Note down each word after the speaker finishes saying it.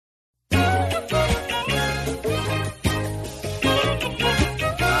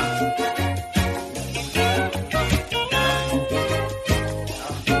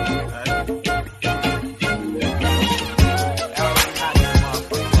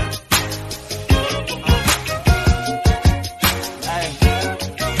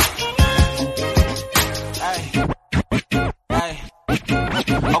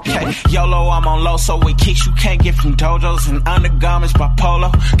flow, so with kicks you can't get from dojos and undergarments by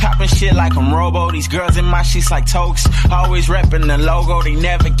Polo. Copping shit like I'm Robo, these girls in my sheets like Tokes. Always repping the logo, they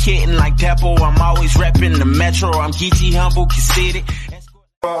never kidding like Depo. I'm always repping the Metro, I'm Geechee, humble, conceited.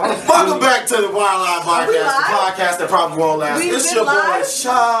 Welcome back to the Wildlife Podcast, the podcast that probably won't last. It's your boy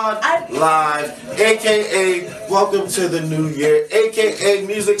Sean Live, aka welcome to the new year, aka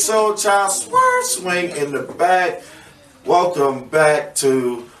Music Soul Child Swerve Swing in the back. Welcome back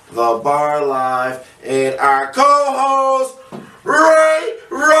to the Bar Live, and our co-host Ray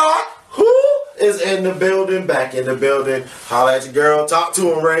Rock, who is in the building, back in the building. Holla at your girl, talk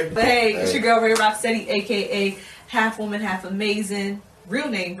to him, Ray. Hey, it's your girl Ray Rocksteady, aka half woman, half amazing. Real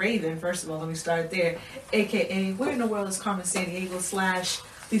name Raven, first of all, let me start there. AKA, where in the world is Carmen Sandiego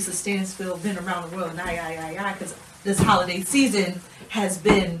 / Lisa Stansfield been around the world? Because this holiday season has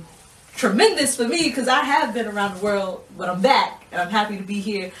been tremendous for me because I have been around the world, but I'm back and I'm happy to be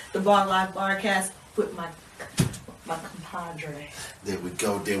here. The Bar Live Barcast with my compadre. There we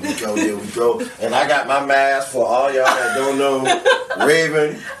go. And I got my mask for all y'all that don't know.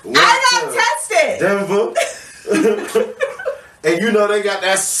 Raven went I got tested. Denver. And you know they got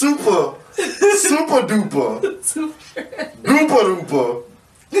that super duper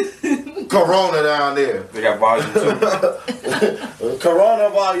Corona down there. They got volume 2. Corona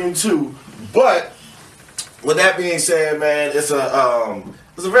volume 2. But with that being said, man, it's a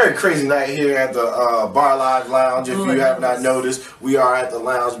very crazy night here at the Bar Live Lounge. If you have not noticed, we are at the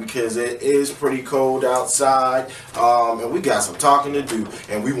lounge because it is pretty cold outside, and we got some talking to do,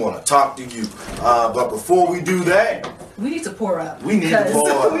 and we want to talk to you. But before we do that, we need to pour up. We gotta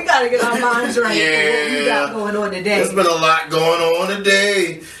get our minds right for what we got going on today. There's been a lot going on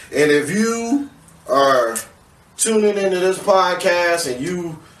today. And if you are tuning into this podcast and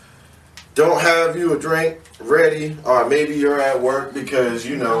you don't have you a drink ready, or maybe you're at work because,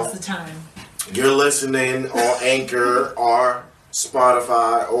 you know, that's the time. You're listening on Anchor or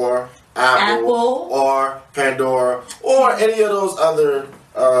Spotify or Apple or Pandora or any of those other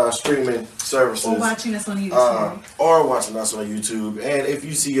streaming services. Or watching us on YouTube. And if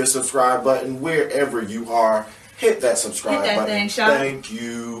you see a subscribe button wherever you are, hit that subscribe button. Thing, Sean. Thank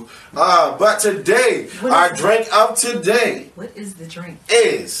you. But today, our drink of today. What is the drink?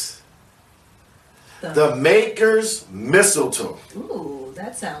 Is the Maker's Mistletoe. Ooh,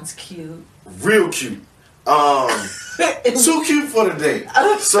 that sounds cute. Real cute. Too cute for the day.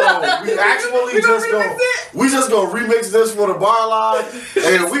 So we actually we just gonna remix this for the Bar Live,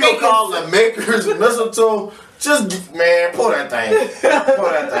 and we gonna call it the Maker's Mistletoe. Just, man, pull that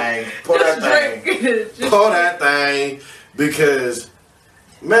thing, because,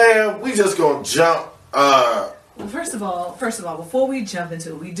 man, we just gonna jump. Well, first of all, before we jump into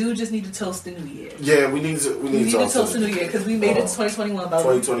it, we do just need to toast the new year. Yeah, we need to toast the new year because we made it to 2021.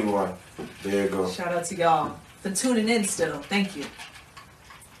 2021. There you go. Shout out to y'all for tuning in still. Thank you.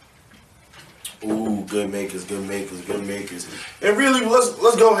 Ooh, good makers. And really,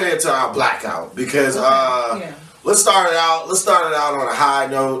 let's go ahead to our blackout because let's start it out on a high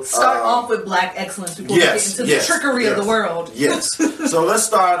note. Start off with black excellence before we get into the trickery of the world. Yes. So let's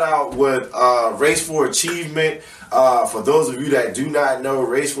start out with Race for Achievement. For those of you that do not know,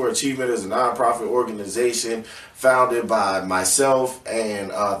 Race for Achievement is a nonprofit organization founded by myself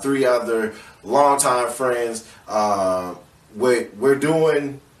and 3 other longtime friends. We're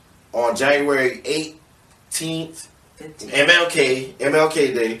doing on January 18th, MLK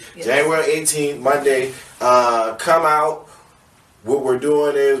Day, yes. January 18th, Monday. Come out. What we're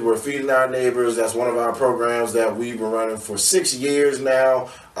doing is we're feeding our neighbors. That's one of our programs that we've been running for 6 years now.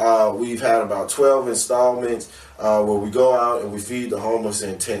 We've had about 12 installments where we go out and we feed the homeless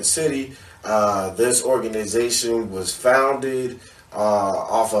in Tent City. This organization was founded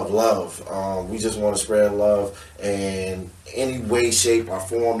off of love. We just want to spread love in any way, shape, or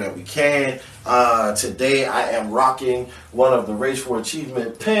form that we can. Today I am rocking one of the Race for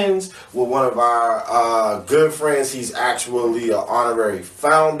Achievement pins with one of our good friends. He's actually an honorary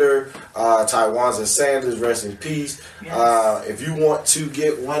founder, Taiwanza Sanders, rest in peace. Yes. If you want to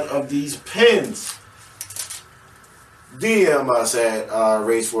get one of these pins, DM us at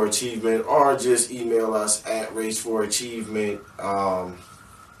Race for Achievement or just email us at Race for Achievement.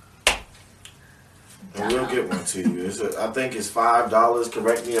 And we'll get one to you. I think it's $5.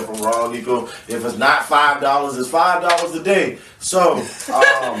 Correct me if I'm wrong, Nico. If it's not $5, it's $5 a day. So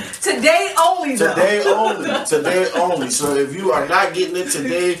today only. Today only. So if you are not getting it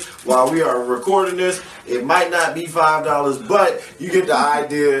today while we are recording this, it might not be $5, but you get the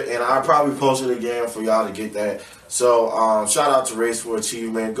idea. And I'll probably post it again for y'all to get that. So shout out to Race for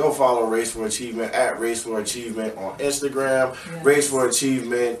Achievement. Go follow Race for Achievement at Race for Achievement on Instagram, Yes. Race for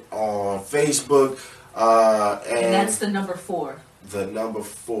Achievement on Facebook, And that's the number 4. the number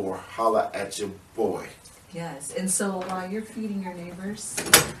 4. Holla at your boy. Yes. And so while you're feeding your neighbors,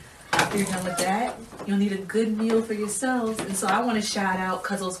 after you're done with that, you'll need a good meal for yourselves. And so I want to shout out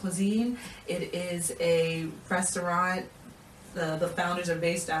Cuzzles Cuisine. It is a restaurant. The founders are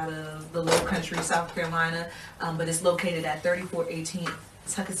based out of the Low Country, South Carolina, but it's located at 3418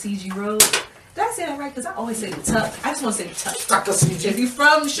 Tuckasegee Road. Did I say that right? Because I always say the Tuck. I just want to say the Tuck. Tuckasegee. If you're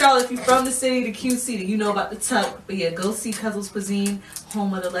from Charlotte, if you're from the city, the QC, then you know about the Tuck. But yeah, go see Cuzzles Cuisine,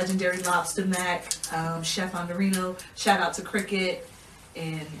 home of the legendary Lobster Mac, Chef Andorino. Shout out to Cricket,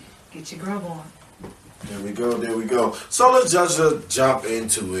 and get your grub on. There we go, there we go. So let's just jump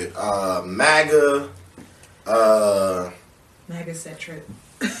into it. MAGA, MAGA set trip.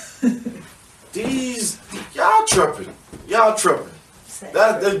 these, y'all tripping. Y'all tripping. Set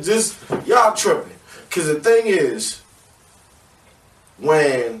That trip. just, y'all tripping. Because the thing is,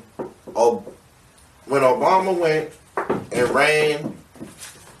 when Obama went and ran,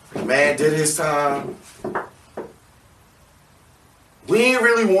 the man did his time. We didn't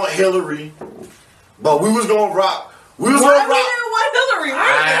really want Hillary, but we was gonna rock. We was Why gonna we rock. didn't want Hillary?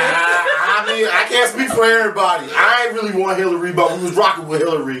 I mean, I can't speak for everybody. I ain't really want Hillary, but we was rocking with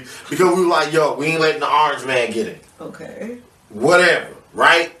Hillary because we were like, yo, we ain't letting the orange man get it. Okay. Whatever,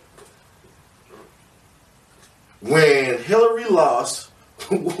 right? When Hillary lost,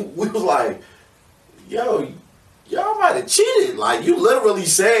 we was like, yo, y'all might have cheated. Like, you literally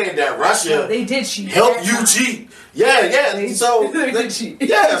saying that Russia No, they did cheat. helped that you time. cheat. Yeah. They- So, they did cheat.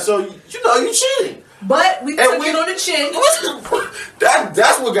 yeah, so, you know, you cheating. But we And took we- it on the chin.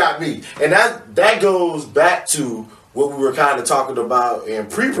 That's what got me. And that goes back to what we were kind of talking about in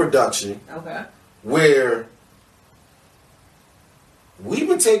pre-production, Okay. where we've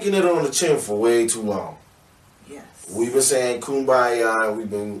been taking it on the chin for way too long. Yes. We've been saying kumbaya, we've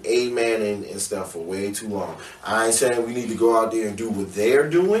been amen and stuff for way too long. I ain't saying we need to go out there and do what they're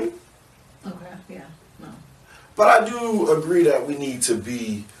doing, Okay. Yeah. No. but I do agree that we need to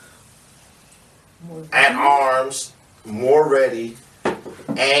be More at arms, more ready,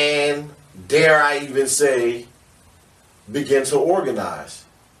 and dare I even say, begin to organize.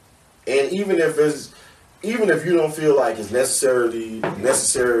 And even if you don't feel like it's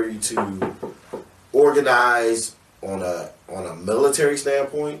necessary to organize on a military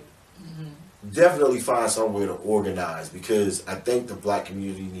standpoint, definitely find somewhere to organize, because I think the black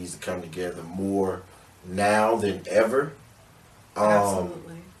community needs to come together more now than ever.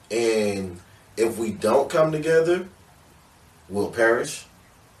 Absolutely. And if we don't come together, we'll perish.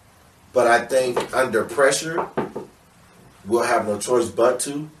 But I think under pressure, we'll have no choice but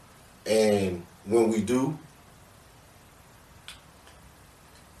to. And when we do,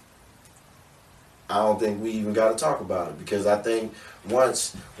 I don't think we even got to talk about it, because I think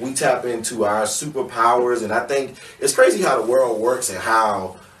once we tap into our superpowers, and I think it's crazy how the world works and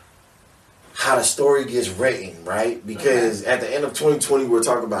how the story gets written, right? Because at the end of 2020, we're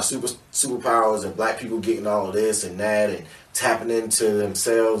talking about superpowers and black people getting all of this and that and tapping into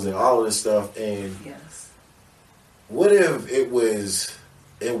themselves and all of this stuff. And Yes. what if it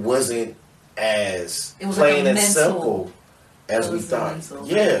wasn't as It was plain like a and mental- simple as It we was thought? mental.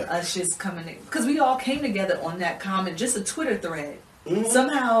 Yeah. Us just coming in. Because we all came together on that comment, just a Twitter thread. Mhm.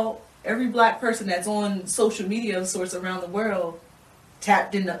 Somehow, every black person that's on social media of sorts around the world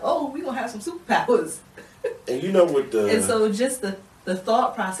tapped into, oh, we going to have some superpowers. And you know what the... And so just the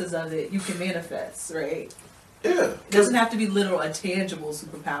thought process of it, you can manifest, right? yeah. It doesn't have to be literal, a tangible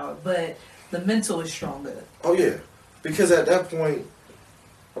superpower, but the mental is stronger. Oh, yeah. Because at that point,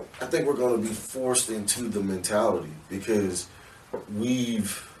 I think we're going to be forced into the mentality, because we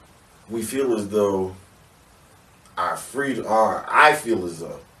feel as though I feel as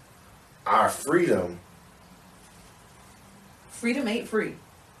though our freedom Freedom ain't free.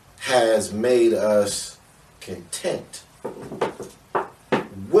 has made us content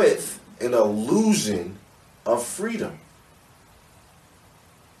with an illusion of freedom.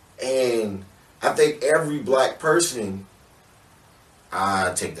 And I think every black person,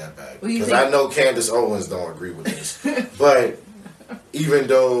 I take that back, What do you because think? I know Candace Owens don't agree with this. But even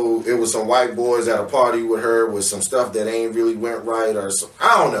though it was some white boys at a party with her with some stuff that ain't really went right, or some,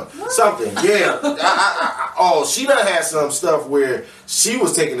 I don't know, something. Yeah. She done had some stuff where she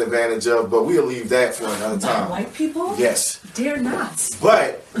was taken advantage of, but we'll leave that for another By time. white people? Yes. Dare not.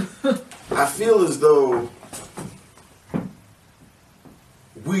 But I feel as though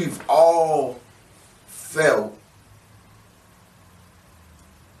we've all felt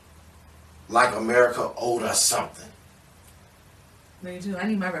like America owed us something. Me too. I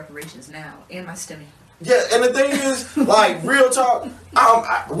need my reparations now and my STEMI. Yeah, and the thing is, like, real talk,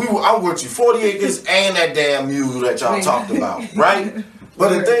 I'm with you. 40 acres and that damn mule that y'all talked about, right?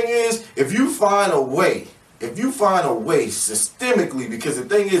 But the thing is, if you find a way systemically, because the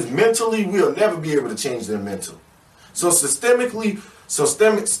thing is, mentally, we'll never be able to change their mental. So systemically. You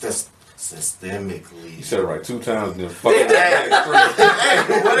said it right 2 times, then fucking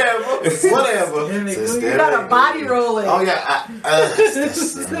whatever. You got a body rolling. Oh yeah,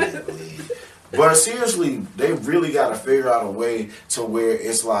 but seriously, they really got to figure out a way to where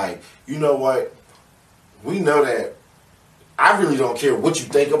it's like, you know what? We know that I really don't care what you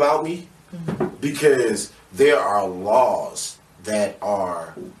think about me, because there are laws that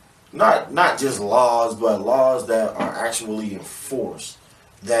are not just laws, but laws that are actually enforced,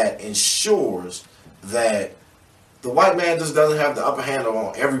 that ensures that the white man just doesn't have the upper hand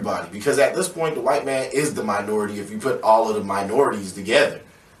on everybody. Because at this point, the white man is the minority if you put all of the minorities together.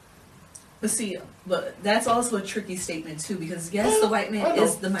 But see, but that's also a tricky statement too, because yes, the white man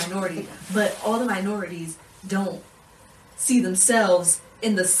is the minority, but all the minorities don't see themselves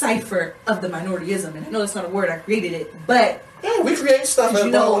in the cipher of the minorityism. And I know that's not a word, I created it, but yeah, we create stuff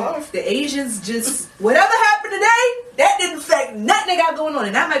in our life. The Asians just, whatever happened today, that didn't affect nothing they got going on.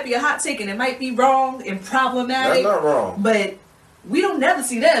 And that might be a hot take and it might be wrong and problematic. That's not wrong. But we don't never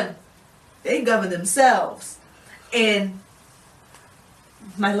see them. They govern themselves. And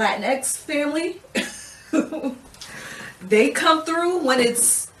my Latinx family, they come through when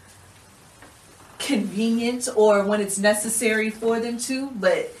it's convenient or when it's necessary for them to.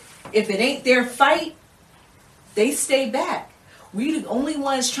 But if it ain't their fight, they stay back. We the only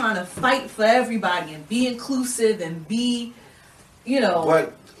ones trying to fight for everybody and be inclusive and be,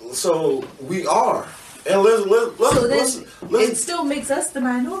 But so we are, and listen. It still makes us the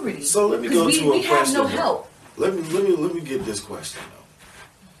minority. So let me go to a question. We have no help. Let me get this question though.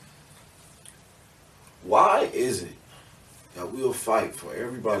 Why is it that we'll fight for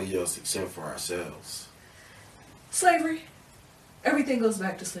everybody else except for ourselves? Slavery. Everything goes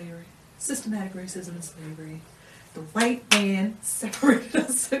back to slavery. Systematic racism and slavery. The white man separated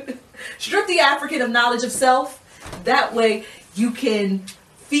us. Strip the African of knowledge of self. That way you can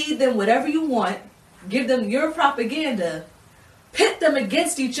feed them whatever you want, give them your propaganda, pit them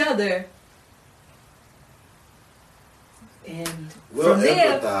against each other, and we'll from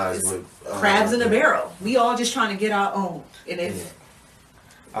there, empathize with crabs in a barrel. We all just trying to get our own. And if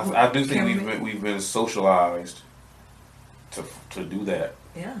I do think we've been socialized to do that.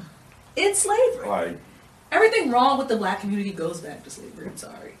 Yeah, it's slavery. Like, everything wrong with the black community goes back to slavery. I'm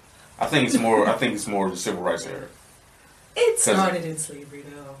sorry. I think it's more the civil rights era. It started in slavery,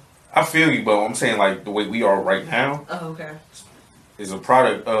 though. I feel you, but I'm saying like the way we are right now. Oh, okay. Is a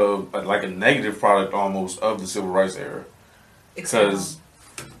product of like a negative product almost of the civil rights era, because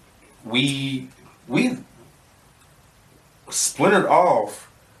we splintered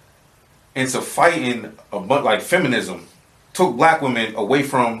off into fighting like feminism. Took black women away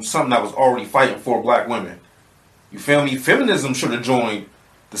from something that was already fighting for black women. You feel me? Feminism should have joined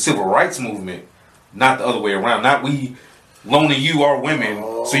the civil rights movement, not the other way around. Not we loaning you our women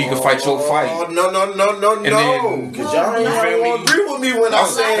so you can fight your fight. Oh, no. Because y'all don't agree with me when I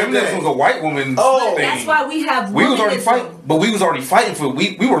say feminism was a white woman thing. That's why we have we was already fighting, but we was already fighting for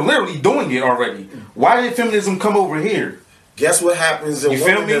we were literally doing it already. Why did feminism come over here? Guess what happens in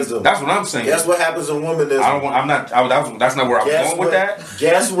womanism? That's what I'm saying. Guess what happens in womanism? That's not where I'm going with that.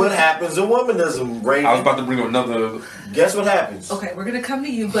 Guess what happens in womanism, Brady? I was about to bring up another. Guess what happens? Okay, we're gonna come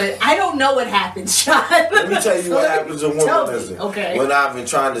to you, but I don't know what happens, Sean. Let me tell you what happens in womanism. Okay. When I've been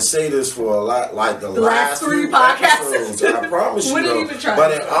trying to say this for a lot, like the last 3 few podcasts. episodes, I promise you.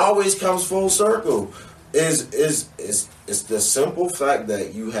 But it always comes full circle. It's the simple fact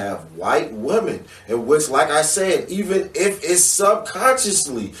that you have white women, in which, like I said, even if it's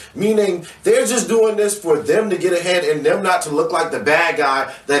subconsciously, meaning they're just doing this for them to get ahead and them not to look like the bad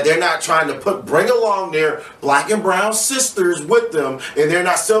guy, that they're not trying to bring along their black and brown sisters with them, and they're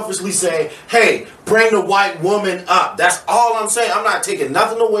not selfishly saying, hey, bring the white woman up. That's all I'm saying. I'm not taking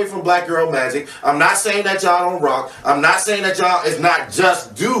nothing away from Black Girl Magic. I'm not saying that y'all don't rock. I'm not saying that y'all is not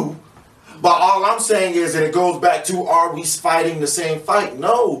just do. But all I'm saying is, and it goes back to, are we fighting the same fight?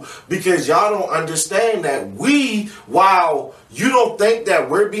 No, because y'all don't understand that while you don't think that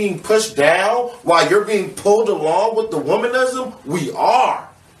we're being pushed down, while you're being pulled along with the womanism, we are.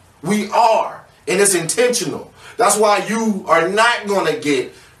 We are. And it's intentional. That's why you are not going to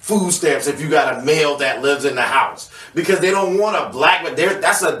get food stamps if you got a male that lives in the house because they don't want a black. But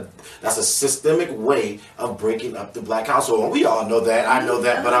that's a systemic way of breaking up the black household, and we all know that. I know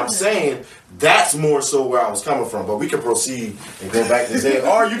that, but I'm saying that's more so where I was coming from. But we can proceed and go back and say,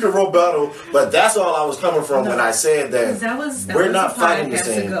 or you can rebuttal. But that's all I was coming from when I said that we're not fighting the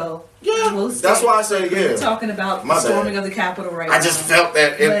same. Yeah, that's why I say yeah. Talking about the storming of the Capitol right now. I just felt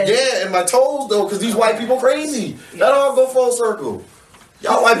that, in my toes though, because these white people crazy. That all go full circle.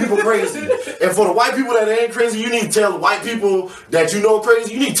 Y'all white people crazy. And for the white people that ain't crazy, you need to tell the white people that you know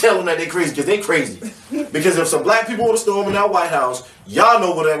crazy, you need to tell them that they crazy because they crazy. Because if some black people would have stormed in that White House, y'all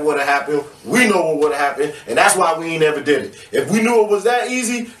know what would have happened. We know what would have happened. And that's why we ain't never did it. If we knew it was that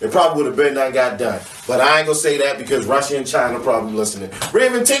easy, it probably would have been that got done. But I ain't going to say that because Russia and China probably listening.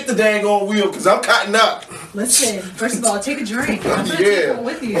 Raven, take the dang on wheel because I'm cutting up. Listen, first of all, take a drink. I'm going to take one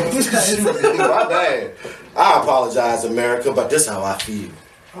with you. My bad. I apologize, America, but this is how I feel.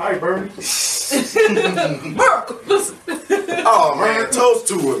 Hi, Bernie. America, listen. Oh, man. Toast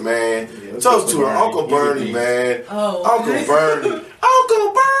to it, man. Yeah, toast to it. Uncle Bernie, man. Oh. Uncle Bernie.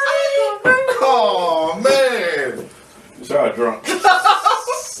 Uncle Bernie. Oh, man. Sorry, drunk.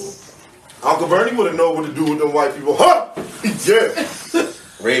 Uncle Bernie would have known what to do with them white people. Huh? Yeah.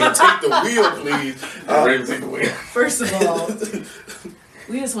 Raven, take the wheel, please. Raven, take the wheel. First of all,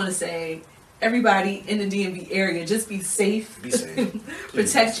 we just want to say, everybody in the DMV area, just be safe. Be safe.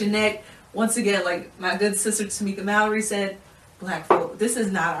 Protect your neck. Once again, like my good sister Tamika Mallory said, black folk, this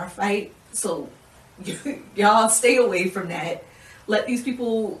is not our fight. So y'all stay away from that. Let these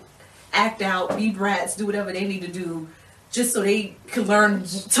people act out, be brats, do whatever they need to do, just so they can learn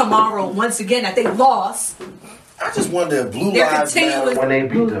tomorrow once again that they lost. I just wonder if blue lives matter when they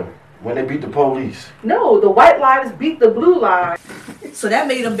beat them. When they beat the police. No, the white lives beat the blue lives. So that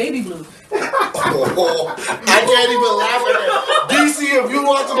made them baby blue. I can't even laugh at that. DC, if you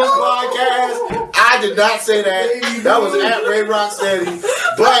watching this podcast, I did not say that. That was at Ray Rocksteady.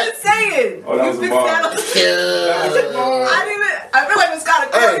 But I'm just saying. Oh, that was a bar. I feel like it's kind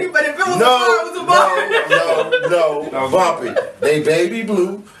of corny, but if it was a bar, it was a bar. No, Bumpy. They baby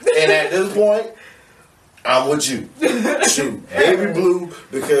blue. And at this point, I'm with you. Shoot. Baby blue,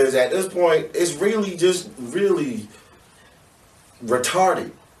 because at this point, it's really just really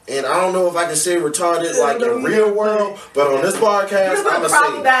retarded. And I don't know if I can say retarded like in real world, but on this podcast, I'm going to say it.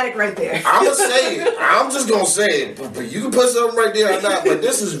 Problematic right there. I'm going to say it. I'm just going to say it. But you can put something right there or not. But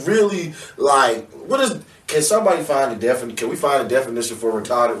this is really like, can somebody find a definition? Can we find a definition for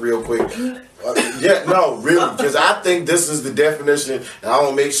retarded real quick? Really, because I think this is the definition, and I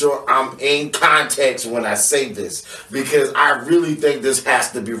want to make sure I'm in context when I say this, because I really think this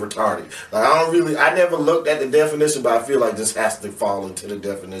has to be retarded. Like I never looked at the definition, but I feel like this has to fall into the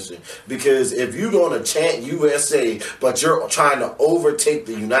definition, because if you're going to chant USA, but you're trying to overtake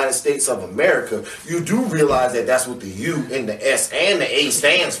the United States of America, you do realize that that's what the U and the S and the A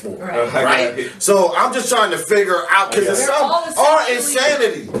stands for, right? So I'm just trying to figure out, because it's some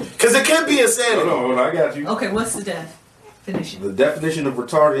insanity, because it could be insanity. No, I got you. Okay, what's the definition? The definition of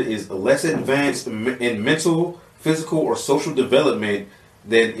retarded is less advanced in mental, physical, or social development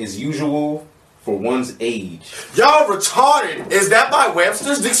than is usual for one's age. Y'all retarded. Is that by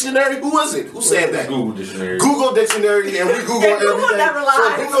Webster's Dictionary? Who is it? Who said that? Google Dictionary. Google Dictionary, and we Google everything. Google never lies.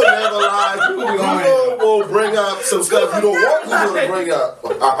 So Google never lies. Google will bring up some stuff you don't want Google to bring up.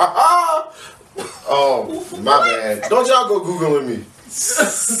 Oh, my bad. Don't y'all go Googling me.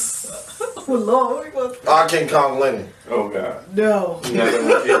 Oh, Lord. King Kong Lennon. Oh, God. No.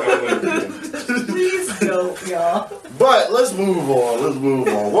 Please don't, y'all. But let's move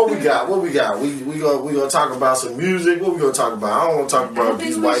on. What we got? We gonna talk about some music. What we gonna talk about? I don't want to talk about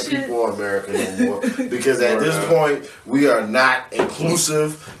these white people or America no more, because at this point we are not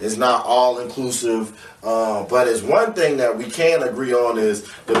inclusive. It's not all inclusive. But it's one thing that we can agree on is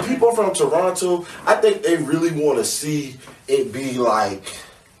the people from Toronto. I think they really want to see it be like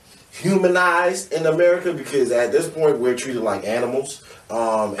humanized in America, because at this point we're treated like animals,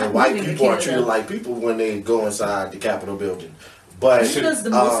 and white people are treated like people when they go inside the Capitol building. But Canada's the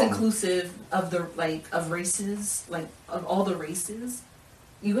most inclusive of the of races, like of all the races.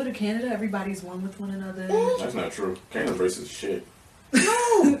 You go to Canada, everybody's one with one another. That's not true. Canada's racist as shit.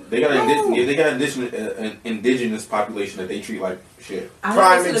 No, they got an indigenous population that they treat like shit.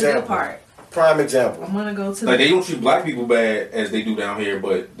 Prime example. I'm gonna go to they don't treat black people bad as they do down here,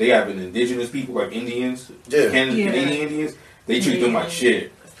 but they have an indigenous people like Indians, Canadian Indians. They treat them like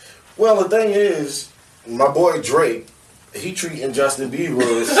shit. Well, the thing is, my boy Drake, he treating Justin Bieber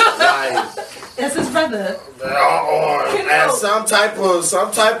like that's his brother, as some type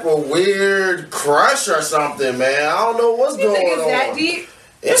of weird crush or something, man. I don't know what's going on. That deep?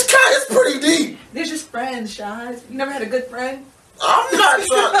 It's pretty deep. They're just friends, Shaz. You never had a good friend? I'm not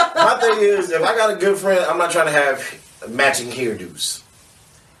trying. My thing is, if I got a good friend, I'm not trying to have matching hairdos.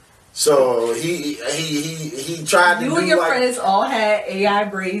 So he tried to You do and your like, friends all had AI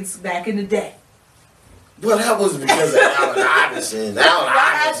braids back in the day. well, that was because of Allen Iverson. Allen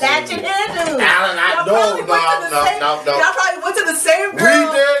Iverson. Matching hairdos. Allen Iverson. No. Y'all probably went to the same We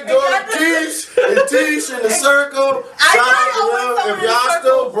girl. did go and got to Teach in the circle. I Shout know out y'all to went them. somewhere If in the y'all circle.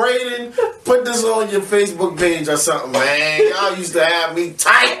 still braiding, put this on your Facebook page or something, man. Y'all used to have me I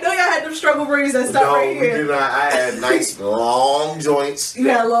tight. know y'all had them struggle braids that stuff No, right we did here. not. I had nice long joints. You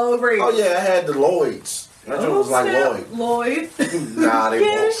had long braids. Oh yeah, I had the Lloyds. That joint was like snap. Lloyd. Lloyd. Nah, they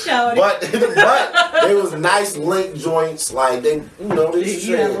Yeah, won't. shout it. But they was nice link joints. Like they, they Yeah,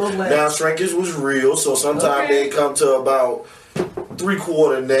 little shrink. legs. Now shrinkage was real, so sometimes Okay. they come to about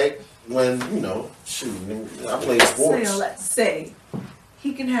 3/4 neck. When shoot, I played sports. So let's say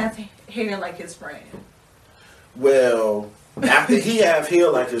he can have hair like his friend. Well, after he have hair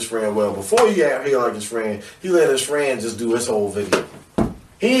like his friend, before he have hair like his friend, he let his friend just do his whole video.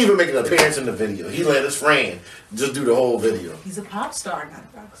 He didn't even make an appearance in the video. He let his friend just do the whole video. He's a pop star, not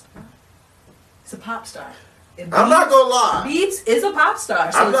a rock star. He's a pop star. And I'm not gonna lie. Beats is a pop star.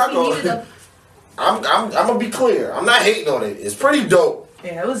 So I'm not he gonna- needed a, I'm gonna be clear. I'm not hating on it. It's pretty dope.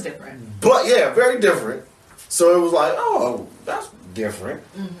 yeah, it was different. But yeah, very different. So it was like, oh, that's different.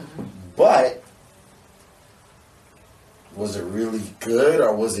 But was it really good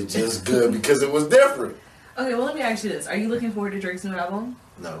or was it just good because it was different? Okay, well let me ask you this: are you looking forward to Drake's new album?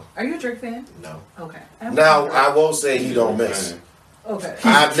 No, Are you a Drake fan? no. Okay. Now I won't say he don't miss. Okay.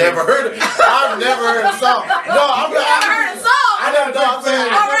 I've never heard a song. No, I'm not. I heard a song. I never know. I'm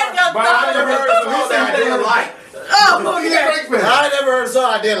saying. All right, y'all. But I never heard a song that I didn't like. Oh, yeah. I never heard a song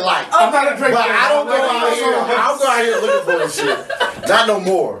I didn't like. I'm not a Drake But fan. I don't go I'm not out here. I don't go out here looking for this shit. Not no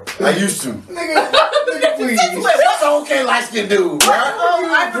more. I used to. Nigga, please. That's an okay light skinned dude, right? Oh,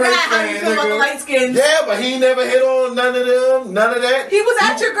 I Drake forgot how you fan, feel about the nigga. light skin. Yeah, but he never hit on none of them, none of that. He was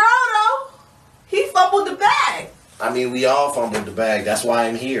at your girl though. He fumbled the bag. I mean, we all fumbled the bag. That's why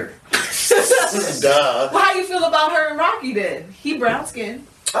I'm here. Duh. Well, how you feel about her and Rocky then? He brown skin.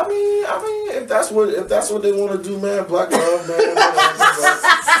 I mean, if that's what they want to do, man, black love, man.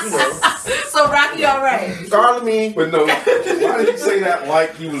 Whatever, So Rocky, all right. Scarlet me. But no, why did you say that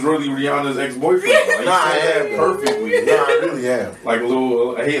like he was really Rihanna's ex-boyfriend? Like, Nah, I said am that perfectly. Nah, I really am. Like a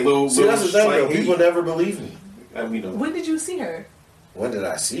little, I hate little. See, that's the thing, though. slight People heat. never believe me. I mean, When did you see her? When did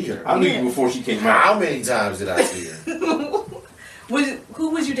I see her? I knew Yeah. you before she came How out. many times did I see her? Who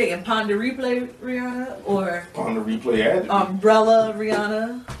was you dating? Ponder Replay Rihanna or On the replay ad. Umbrella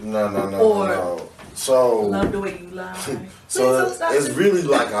Rihanna? No, Or- no. So, Love the way you lie. so Please don't stop it's it. really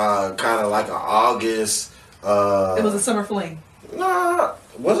like a kind of like an August. It was a summer fling. Nah,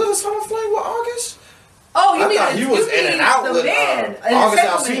 was it a summer flame with August? Oh, you I mean thought he was in and out the with man, an August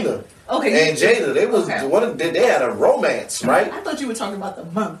entanglement. Alsina Okay, and Jada. They was Okay. they had a romance, right? I thought you were talking about the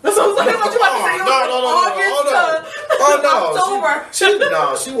month. That's what I was like. I thought you were about to say No, August Oh no! October.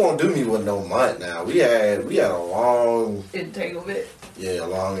 She won't do me with no month now. We had a long Entanglement. a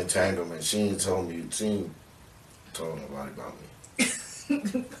long entanglement. She ain't told nobody about me.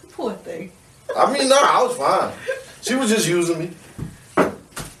 Poor thing. I mean, no, I was fine. She was just using me. Damn.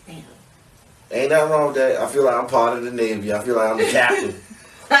 Ain't nothing wrong with that. I feel like I'm part of the Navy. I feel like I'm the captain.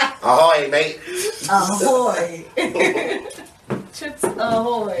 Ahoy, mate. Ahoy. Chips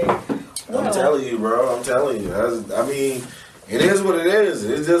ahoy. I'm telling you, bro. I'm telling you. I mean, it is what it is.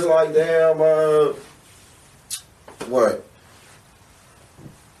 It's just like damn. What?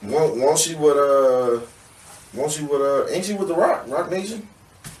 Won't she with ain't she with the Rock Nation?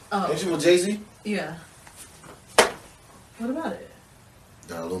 Ain't she Oh, with Jay-Z? yeah. What about it?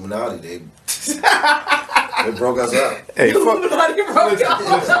 The Illuminati. They broke us up. Hey, fuck. Illuminati broke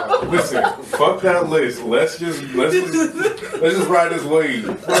up. Listen, fuck that list. Let's just ride this wave.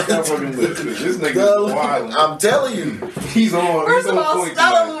 Fuck that fucking list. This nigga's wild. I'm telling you. He's on. First he's of on all, point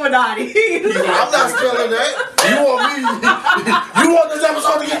spell tonight. Illuminati. I'm not spelling that. You want me? You want this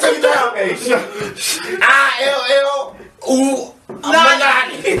episode to get taken down? Hey, shut. ILL.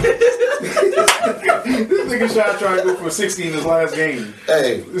 This nigga shot trying to go for 60 in his last game.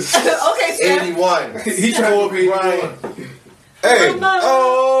 Hey, Okay, Steph. 81. He tried to go for 81. Hey,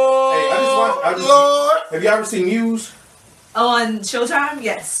 I just Lord. Have you ever seen Muse? On Showtime,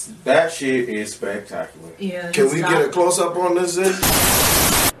 yes. That shit is spectacular. Yeah. Can we get a close up on this?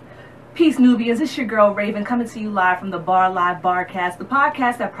 Peace, Nubians. It's your girl Raven coming to you live from the Bar Live Barcast, the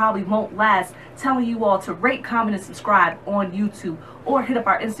podcast that probably won't last, telling you all to rate, comment, and subscribe on YouTube or hit up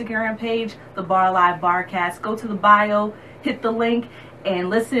our Instagram page, the Bar Live Barcast. Go to the bio, hit the link, and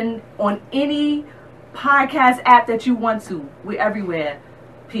listen on any podcast app that you want to. We're everywhere.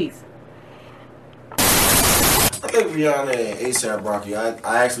 Peace. I think Rihanna and A$AP Rocky,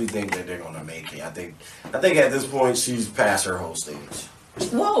 I actually think that they're gonna make it. I think at this point she's past her whole stage.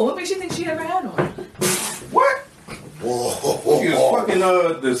 Whoa, what makes you think she ever had one? What? Whoa. She was fucking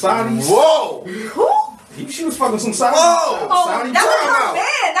the Saudis. Whoa. Who? She was fucking some Saudis. Whoa. Oh, Saudi that was time her out. man.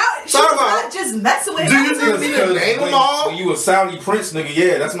 She Time was out. not just messing with Do him. you That was think her we man. name them all? When you a Saudi prince, nigga,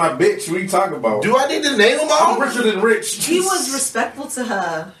 yeah, that's my bitch. What are you talking about? Do I need to name them all? I'm richer than rich. He was respectful to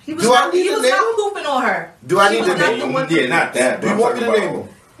her. He was Do I not, need he to was name not him? pooping on her. Do I She need was to not name the him? one- Yeah, not that. Do you I'm want me to talking name about-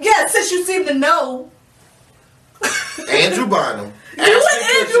 them? Yeah, since you seem to know. Andrew Bynum. You and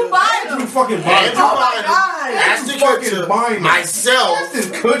Andrew Bynum. You fucking Andrew Biden. Oh my Bynum. God. Ashton Fucking Kutcher. Bynum. Myself. This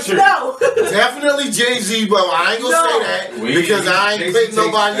is Kutcher. No. Definitely Jay-Z, but I ain't gonna No. say that We- because I ain't Jay-Z putting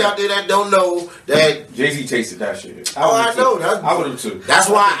nobody takes out there that don't know that. Jay-Z tasted that shit. Oh, I would've know. too. That's, I would have too. That's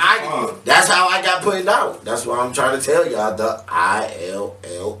why Uh, that's how I got put out. That's why I'm trying to tell y'all the ILL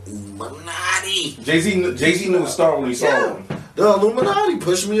Illuminati. Jay-Z knew a star when he saw Yeah. one. The Illuminati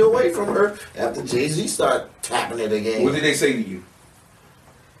pushed me away from her after Jay-Z started tapping it again. What did they say to you?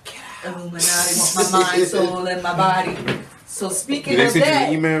 Illuminati want my mind, soul, and my body. So speaking Did they of send you that,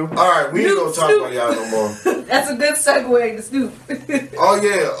 an email? All right, we ain't gonna talk Snoop. about y'all no more. that's a good segue to Snoop. Oh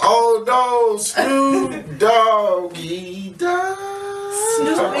yeah, oh no, Snoop Doggy Dogg.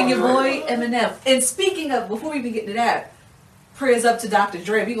 Snoop and your boy Eminem. And speaking of, before we even get to that, prayers up to Dr.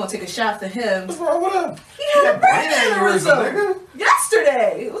 Dre. We're gonna take a shot for him. What's wrong with him? He had a brain aneurysm, aneurysm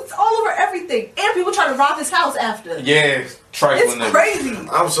yesterday. It was all over everything, and people trying to rob his house after. Yeah, trifling. It's crazy.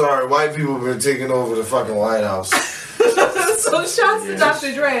 I'm sorry, white people have been taking over the fucking White House. So shouts to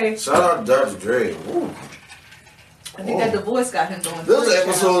Dr. Dre. Shout out to Dr. Dre. Ooh. I think that divorce got him going. This through it,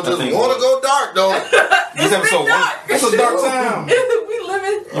 episode I just think- wanna go dark though. This episode dark. It's a dark time. we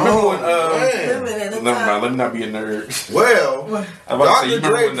living. You remember when, man. Living in a never time. mind, let me not be a nerd. Well, I was about to say, you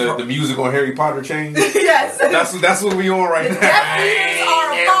Dr. remember Dre when the music on Harry Potter changed? Yes. That's what we on right The now. death leaders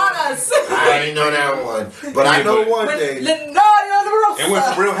are upon us. I didn't know that one. But I know one thing. It went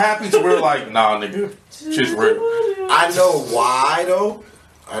from real happy to real like, nah, nigga, shit's real. I know why though.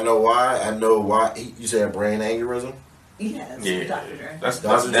 I know why. You said brain aneurysm? Yes, Yeah, Dr. Dre. that's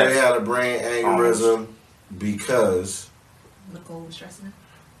Dr. Dre that's had a brain aneurysm because Nicole was stressing him.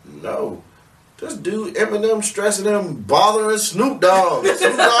 no. This dude Eminem stressing him, bothering Snoop Dogg.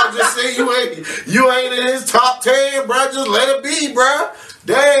 Snoop Dogg just said you ain't in his top 10, bro. Just let it be, bro.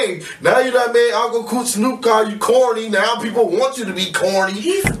 Dang. Now you done made Uncle Cool Snoop call you corny. Now people want you to be corny.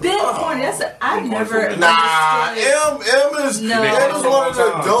 He's been corny. I never Nah, understood. M is No. M is one of the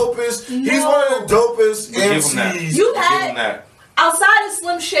dopest. He's one of the dopest Give him that. MCs. You Give had him that. outside of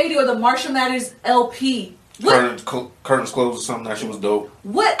Slim Shady or the Marshall Mathers LP. Curtains closed or something. That shit was dope.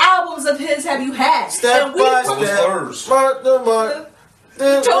 What albums of his have you had? Step And we by What was step. hers? Mark the mark.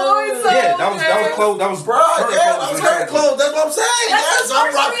 Toys Yeah, that was close. That was Bro, yeah, that was very close. That's what I'm saying. That's Yes, the I'm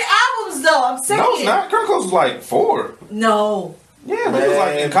first right. 3 albums though. I'm saying. No, it's not. Curtain closed was like 4. No. Yeah, but it was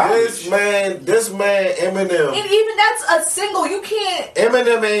like in college. This man, Eminem. And even that's a single. You can't.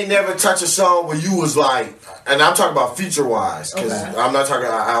 Eminem ain't never touched a song where you was like, and I'm talking about feature wise, because Okay. I'm not talking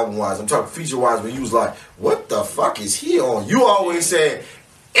about album wise. I'm talking feature wise, where you was like, what the fuck is he on? You always said,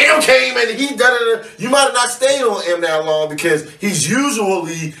 M came and he da. You might have not stayed on M that long because he's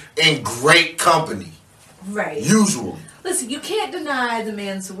usually in great company. Right. Usually. Listen, you can't deny the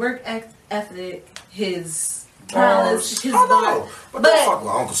man's work ethic, his prowess, his I know. bar. But don't fuck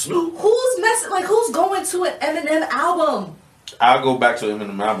with Uncle Snoop. Who's messing? Like, who's going to an Eminem album? I'll go back to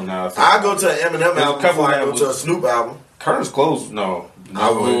Eminem album now. I go to an Eminem There's a album couple before I that go was- to a Snoop album. Curtains closed. No. I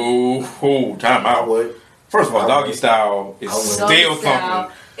Oh, time I out. would. First of all, I Doggy would. Style is I would. still Doggy Style.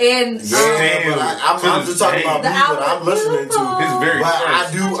 thumping. And Yeah, but I'm just talking about The music that I'm album. listening to. It's very But I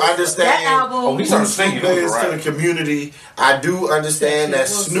fresh. do that understand album. Oh, he started singing. Snoop It is was to right. the community. I do understand that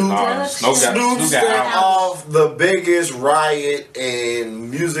Snoop No doubt. Snoop Snoop got set albums. off the biggest riot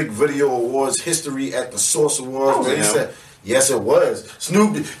in music video awards history at the Source Awards. was Where he him. said, yes, it was.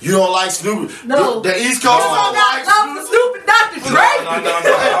 Snoop, you don't like Snoop. No. The East You Coast don't don't got like love for Snoop. Snoop and Dr. Dre.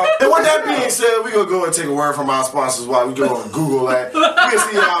 No. And with that being said, we're going to go and take a word from our sponsors while we go and Google that. We'll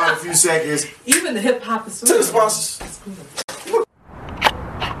see y'all in a few seconds. Even the hip hop is To the sponsors.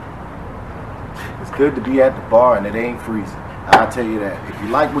 It's good to be at the bar and it ain't freezing. I'll tell you that. If you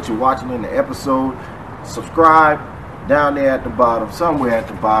like what you're watching in the episode, subscribe down there at the bottom, somewhere at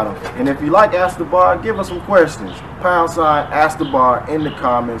the bottom. And if you like Ask the Bar, give us some questions. # Ask the Bar in the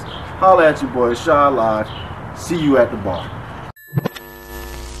comments. Holla at your boy, Shaw Live. See you at the bar.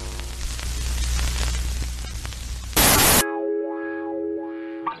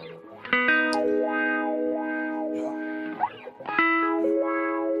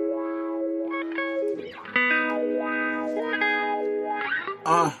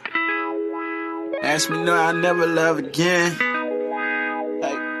 Ask me no, I'll never love again.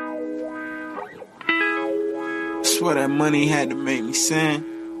 Like, swear that money had to make me sin.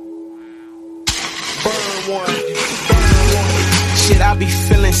 Burn one. Shit, I be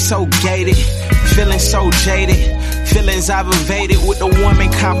feeling so gated, feeling so jaded. Feelings I've evaded with the woman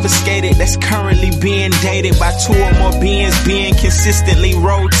confiscated that's currently being dated by 2 or more beings being consistently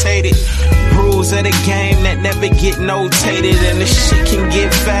rotated. Rules of the game that never get notated, and the shit can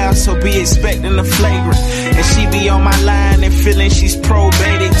get foul, so be expecting the flagrant. And she be on my line and feeling she's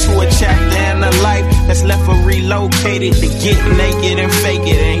probated to a chapter in her life that's left her relocated to get naked and fake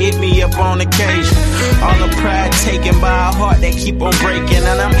it and hit me up on occasion. All the pride taken by a heart that keep on breaking,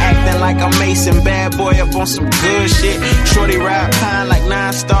 and I'm acting like I'm Mason, bad boy up on some good shit. Shorty ride pine like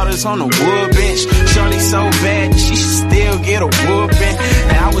 9 starters on a wood bench. Shorty so bad she should still get a whooping.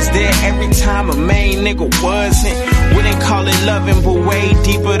 And I was there every time a main nigga wasn't. Wouldn't call it loving, but way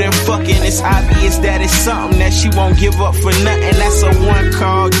deeper than fucking. It's obvious that it's something that she won't give up for nothing. That's a one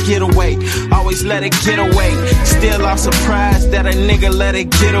call getaway. Always let her get away. Still I'm surprised that a nigga let her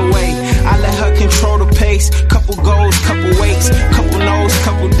get away. I let her control the pace. Couple goals, couple weights, couple no's,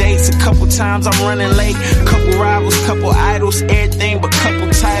 couple dates. A couple times I'm running late. Couple rivals, couple idols, everything but couple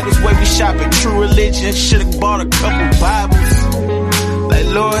titles. Where we shop at True Religion. Should've bought a couple Bibles. Like,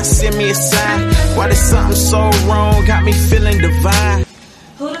 Lord, send me a sign. Why there's something so wrong? Got me feeling divine.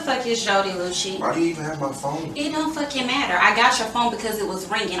 Who the fuck is Jody Lucci? Why do you even have my phone? It don't fucking matter. I got your phone because it was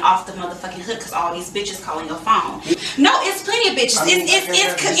ringing off the motherfucking hook because all these bitches calling your phone. No, it's plenty of bitches.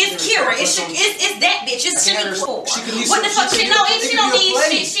 It's Kira. It's that bitch. It's Shimmy Four. What the fuck? She don't need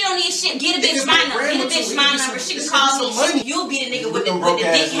shit. She don't need shit. Get a bitch my number. Get a bitch my number. She can call me. You'll be the nigga with the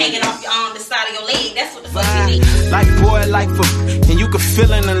dick hanging off on the side of your leg. That's what the fuck you need. Like boy, like for, and you can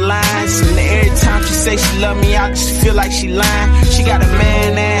feel in the lines. And every time she say she love me, I just feel like she lying. She got a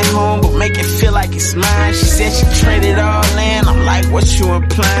man at home, but make it feel like it's mine. She said she traded all in. I'm like, what you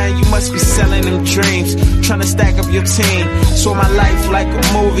implying? You must be selling them dreams, trying to stack up your team. So my life like a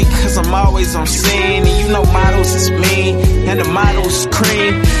movie, cause I'm always on scene. And you know models is mean, and the models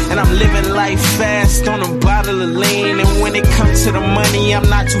cream. And I'm living life fast on a bottle of lean. And when it comes to the money, I'm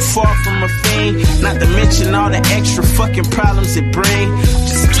not too far from a fiend. Not to mention all the extra fucking problems it bring.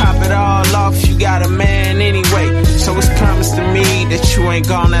 Just to top it all off, you got a man anyway. So it's promised to me that you ain't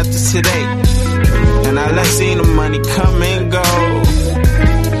gone after today. And I let seen the money come and go.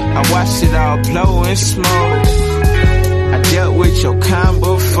 I watched it all blow and smoke. I dealt with your kind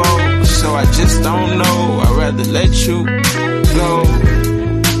before, so I just don't know. I'd rather let you go.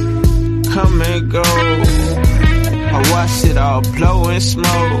 Come and go. I watched it all blow and smoke.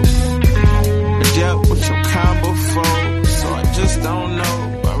 I dealt with your kind before, so I just don't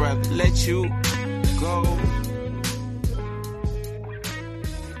know. I'd rather let you go.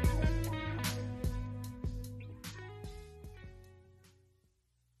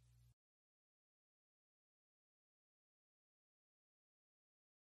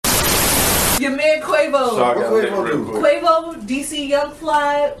 Your man Quavo. So I got What that Quavo real do? quick. Quavo, DC Young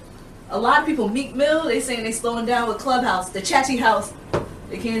Fly, a lot of people, Meek Mill, they saying they slowing down with Clubhouse, the Chatty House.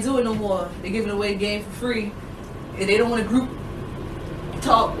 They can't do it no more. They're giving away game for free. And they don't want to group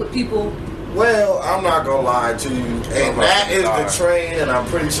talk with people. Well, I'm not gonna lie to you, and that is the train, and I'm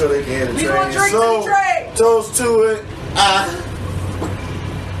pretty sure they can hear the We train. gonna drink So, to the train. toast to it.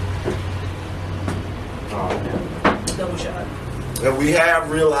 Double shot. And we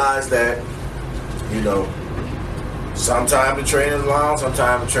have realized that, you know, sometimes the train is long,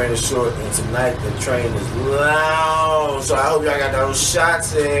 sometimes the train is short, and tonight the train is long. So I hope y'all got those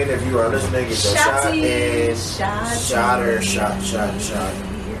shots in. If you are listening, get your shot in. Shotter, shot.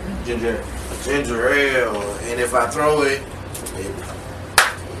 Ginger ale. And if I throw it,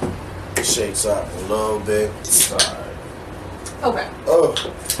 it shakes up a little bit. Okay. Oh,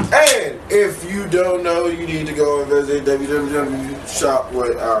 and if you don't know, you need to go and visit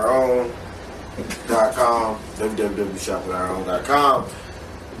www.shopwithourown.com. www.shopwithourown.com.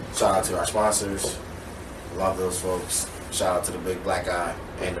 Shout out to our sponsors. Love those folks. Shout out to the big black guy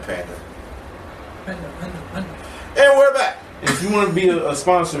and the panda. And we're back. If you want to be a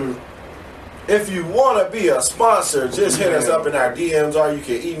sponsor, If you want to be a sponsor, just hit us up in our DMs, or you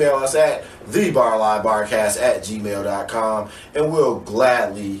can email us at thebarlivebarcast@gmail.com, and we'll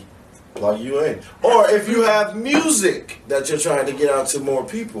gladly plug you in. Or if you have music that you're trying to get out to more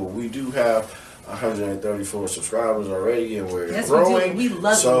people, we do have 134 subscribers already, and we're Yes, growing. we do. We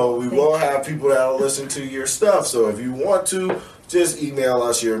love so you. we will have people that will listen to your stuff. So if you want to, just email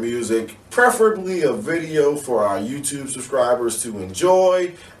us your music, preferably a video for our YouTube subscribers to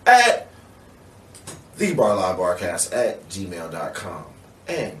enjoy at thebarlivebarcast@gmail.com.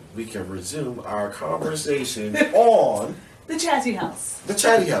 and we can resume our conversation on The Chatty House. the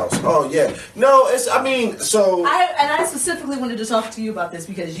Chatty House. Oh yeah, no, it's. I mean, so I specifically wanted to talk to you about this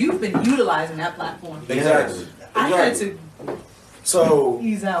because you've been utilizing that platform. exactly. I had to So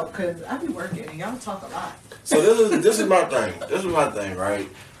ease out because I be working and y'all talk a lot. So this is my thing. This is my thing, right?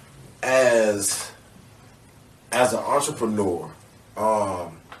 As an entrepreneur,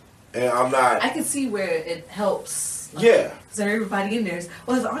 and I'm not. I can see where it helps. Yeah. So everybody in there is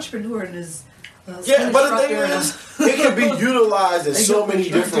as an entrepreneur and is. Yeah, but the thing is, it can be utilized in so many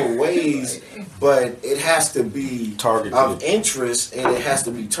different ways, but it has to be Targeted. of interest, and it has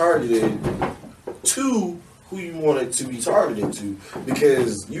to be targeted to who you want it to be targeted to.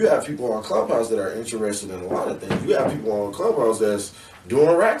 Because you have people on Clubhouse that are interested in a lot of things. You have people on Clubhouse that's doing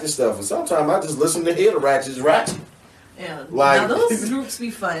ratchet stuff, and sometimes I just listen to hear the ratchet's ratchet. Yeah, Like- now those groups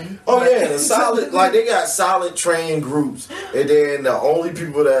be fun. Oh yeah, the solid, like they got solid trained groups, and then the only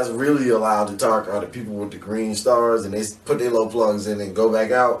people that's really allowed to talk are the people with the green stars, and they put their little plugs in and go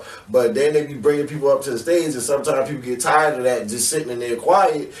back out. But then they be bringing people up to the stage, and sometimes people get tired of that, just sitting in there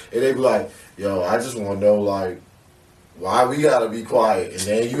quiet, and they be like, "Yo, I just want to know like why we gotta be quiet." And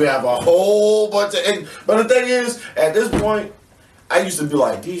then you have a whole bunch of. But the thing is, at this point, I used to be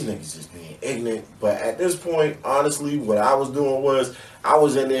like, these niggas just being ignorant. But at this point, honestly, what I was doing was I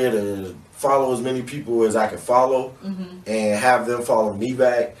was in there to follow as many people as I could follow and have them follow me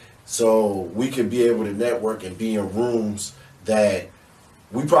back so we could be able to network and be in rooms that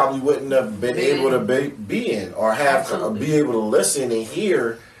we probably wouldn't have been able to be in or have to be able to listen and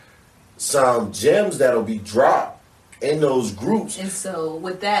hear some gems that'll be dropped in those groups. And so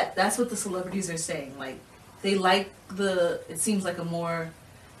with that, that's what the celebrities are saying. Like they like it seems like a more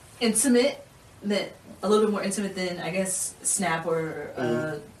intimate, a little bit more intimate than I guess Snap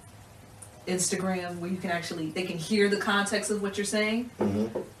or Instagram, where you can they can hear the context of what you're saying.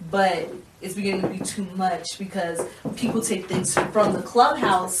 But it's beginning to be too much because people take things from the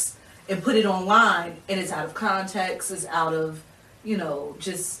Clubhouse and put it online, and it's out of context. It's out of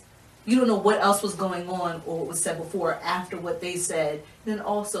just. You don't know what else was going on or what was said before or after what they said. Then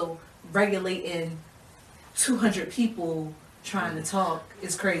also regulating 200 people trying to talk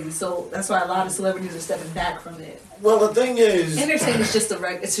is crazy. So that's why a lot of celebrities are stepping back from it. Well, the thing is, And they're saying it's just a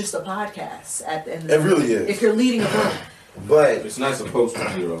podcast at the end of It the really day. is. If you're leading a room. but It's not supposed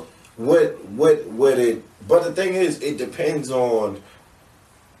to be though. But the thing is, it depends on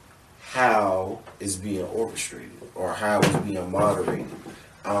how it's being orchestrated or how it's being moderated.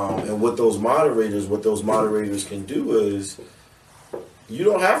 And what those moderators can do is, you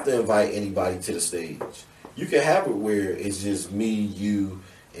don't have to invite anybody to the stage. You can have it where it's just me, you,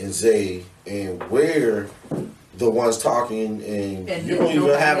 and Zay, and we're the ones talking, and you don't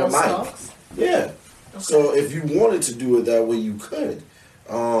even have a mic. Talks. Yeah. Okay. So if you wanted to do it that way, you could.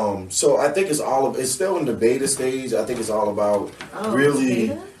 So I think it's still in the beta stage. I think it's all about really,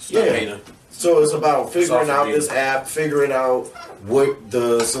 beta? yeah. So it's about figuring Soft out beta. this app, figuring out what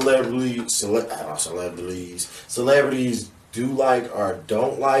the celebrities do like or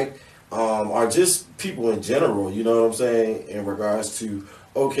don't like, or just people in general. You know what I'm saying? In regards to,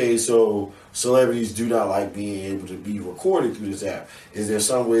 okay, so celebrities do not like being able to be recorded through this app. Is there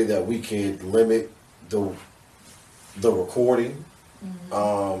some way that we can limit the recording?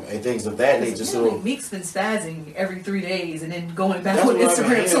 And things of that nature. So Meek's been spazzing every 3 days and then going back That's on what I've been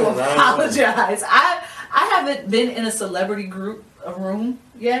Instagram to hearing, right? apologize. I haven't been in a celebrity group, a room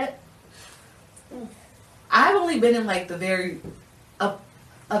yet. I've only been in like the very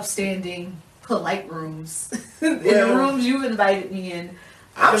upstanding, polite rooms. In the rooms you've invited me in.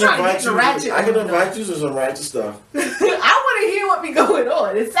 I'm trying to get in the ratchet. I can room, invite you to some ratchet stuff. I want to hear what be going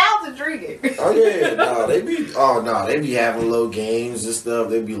on. It sounds intriguing. Oh yeah, they be having little games and stuff.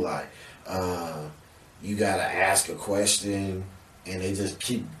 They be like, you gotta ask a question, and they just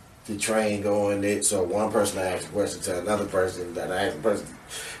keep the train going. So one person asks a question to another person, that asks a person.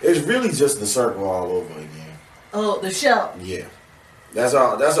 It's really just the circle all over again. Oh, the show. Yeah, that's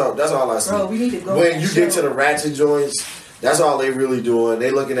all I see. Bro, we need to go. When to you that get show. to the ratchet joints, that's all they really doing.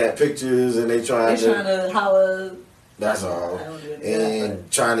 They looking at pictures and they trying to holla. That's all. I don't do that,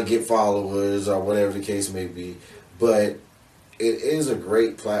 And trying to get followers or whatever the case may be. But it is a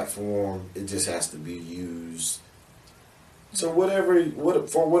great platform. It just has to be used. So whatever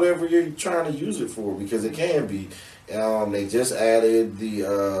you're trying to use it for, because it can be. They just added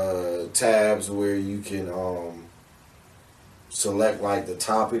the tabs where you can select like the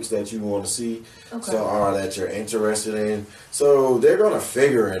topics that you want to see, or that you're interested in. So they're gonna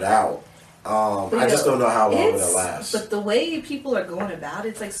figure it out. I just don't know how long it'll last. But the way people are going about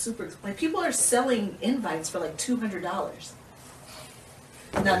it's like super. Like people are selling invites for like $200.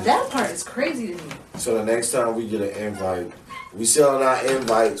 Now that part is crazy to me. So the next time we get an invite, we selling our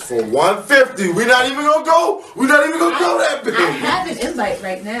invites for $150. We're not even gonna go. We're not even gonna go that big. I have an invite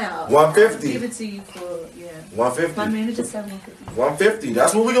right now. $150. Give it to you for $150. My manager said $150. $150.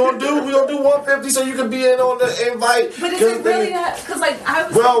 That's what we're gonna do. We're gonna do $150 so you can be in on the invite. But is it really that? Because like I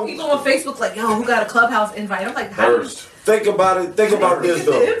was seeing people on Facebook like, yo, who got a Clubhouse invite? I'm like, how? Think about it. Think about this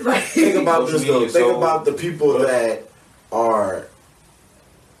though. Think about this though. Think about the people that are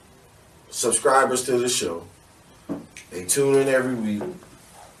subscribers to the show. They tune in every week.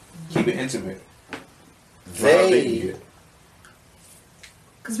 Keep it intimate. They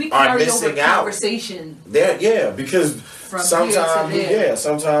because we are carry missing over out. Conversation. Because sometimes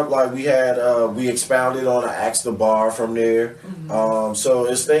like we had we expounded on Ask the Bar from there. Mm-hmm. So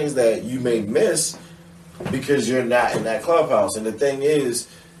it's things that you may miss because you're not in that clubhouse. And the thing is,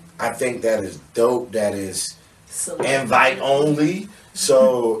 I think that is dope. That is invite only.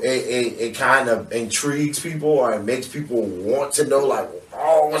 So it kind of intrigues people or it makes people want to know like,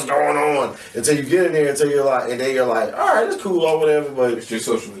 oh, what's going on? Until you get in there, until you're like, and then you're like, all right, it's cool or whatever. But it's your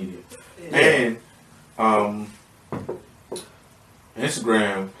social media. Yeah. And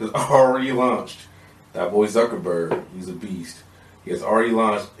Instagram has already launched. That boy Zuckerberg, he's a beast. He has already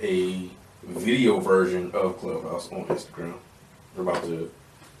launched a video version of Clubhouse on Instagram. We're about to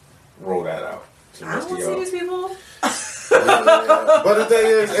roll that out. I don't want to see these people. But the thing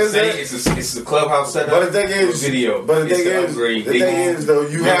is it's the Clubhouse setup. But the thing is, video. But the thing is, though,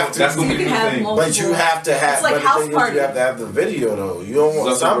 you have to. That's gonna be the thing. But you have to have. It's like but house the thing party. is, you have to have the video though. You don't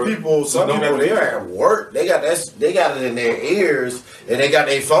want some people. They're at work. They got it in their ears, and they got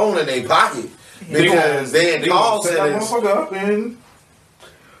their phone in their pocket because they in call centers.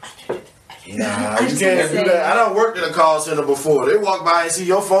 Nah, you can't do that. I don't worked in a call center before. They walk by and see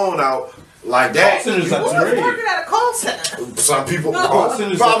your phone out. Like that. Who's working at a call center? Some people,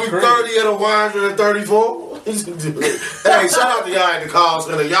 probably 30 of the 134. Hey, shout out to y'all in the call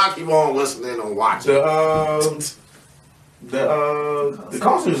center. Y'all keep on listening and watching. The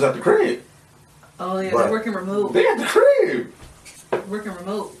call center's at the crib. Oh yeah, they're working remote. They at the crib. Working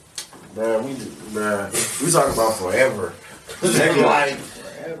remote. Man, we talking about forever. Like,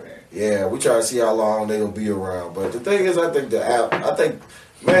 forever. Yeah, we try to see how long they will be around. But the thing is, I think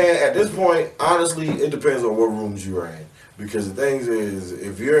man, at this point, honestly, it depends on what rooms you're in. Because the thing is,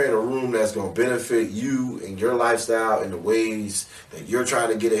 if you're in a room that's going to benefit you and your lifestyle in the ways that you're trying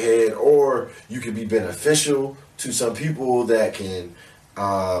to get ahead, or you can be beneficial to some people that can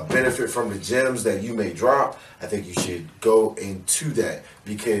benefit from the gems that you may drop, I think you should go into that.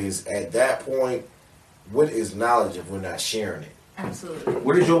 Because at that point, what is knowledge if we're not sharing it? Absolutely.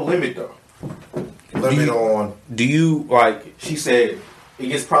 What is your limit, though? Do you, like, she said, it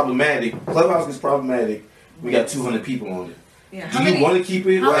gets problematic. Clubhouse gets problematic. We got 200 people on it. Yeah. Do you want to keep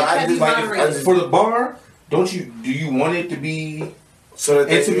it? For the bar, do you want it to be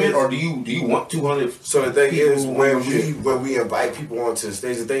intimate, or do you want 200? So the thing is, when we invite people onto the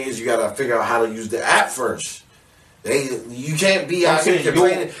stage, the thing is you gotta figure out how to use the app first. You can't be out here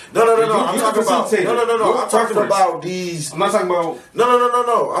complaining. No. I'm talking about. No. I'm talking about these. I'm not talking about.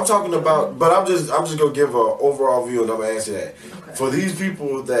 No. I'm talking about. But I'm just gonna give an overall view, and I'm gonna answer that. Okay. For these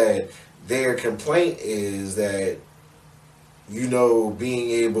people that their complaint is that, being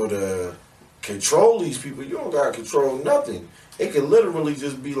able to control these people, you don't gotta control nothing. It can literally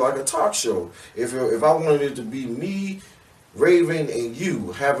just be like a talk show. If I wanted it to be me, Raven, and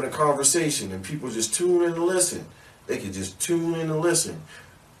you having a conversation, and people just tune in and listen. They could just tune in and listen.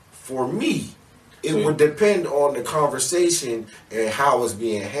 For me, it would depend on the conversation and how it's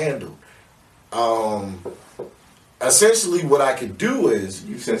being handled. Essentially, what I could do is...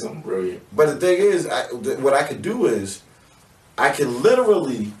 You said something brilliant. But the thing is, what I could do is, I can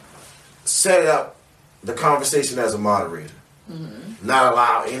literally set up the conversation as a moderator. Mm-hmm. Not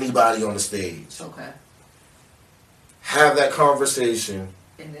allow anybody on the stage. Okay. Have that conversation.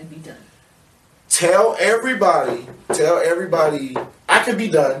 And then be done. Tell everybody, I can be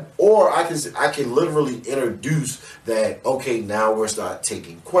done, or I can literally introduce that, okay, now we'll start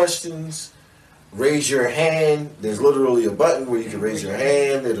taking questions. Raise your hand. There's literally a button where you can raise your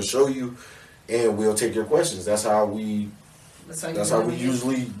hand. It'll show you, and we'll take your questions. That's how we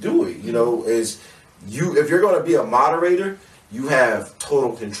usually do it. If you're going to be a moderator, you have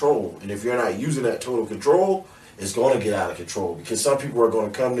total control. And if you're not using that total control, it's going to get out of control, because some people are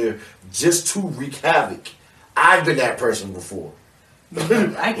going to come there just to wreak havoc. I've been that person before.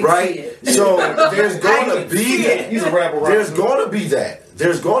 I can right? See it. So there's going to be that. He's a rebel. There's going to be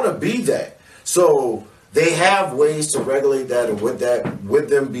that. So they have ways to regulate that, and with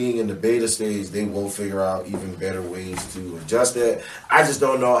them being in the beta stage, they will figure out even better ways to adjust that. I just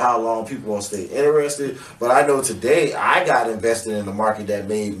don't know how long people will stay interested, but I know today I got invested in a market that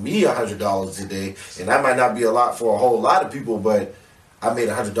made me $100 today, and that might not be a lot for a whole lot of people, but I made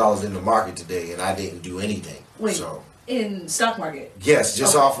 $100 in the market today, and I didn't do anything. Wait, so in stock market? Yes,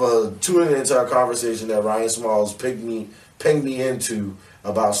 just off of tuning into our conversation that Ryan Smalls pinged me into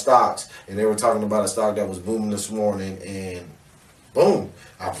about stocks, and they were talking about a stock that was booming this morning, and boom,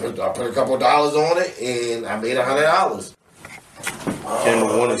 I put a couple of dollars on it, and I made $100.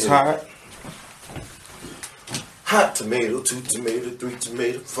 Camera 1 is hot. Hot tomato, 2 tomato, 3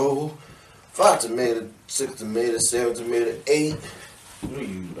 tomato, 4, 5 tomato, 6 tomato, 7 tomato, 8.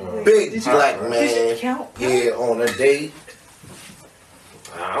 Big black man here on a date.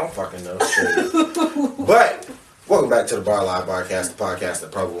 I don't fucking know shit. But welcome back to the Bar Live Barcast, the podcast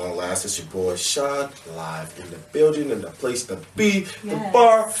that probably won't last. It's your boy Sean, live in the building, and the place to be, the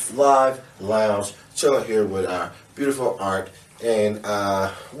Bar Live Lounge, chilling here with our beautiful Art, and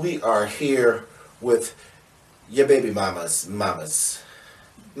we are here with your baby mamas, grandmamas,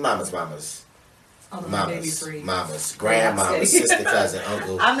 sister, cousin,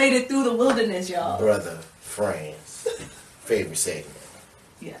 uncle. I made it through the wilderness, y'all. Brother, friends, favorite segment.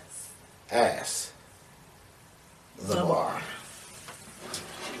 Yes. Ass. The bar.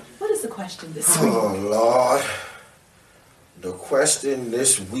 What is the question this week? Oh, Lord. The question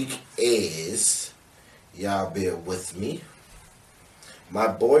this week is, y'all bear with me. My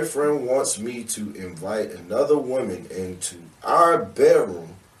boyfriend wants me to invite another woman into our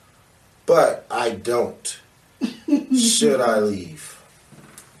bedroom, but I don't. Should I leave?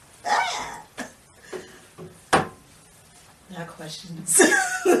 That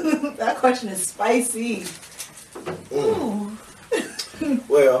question is spicy.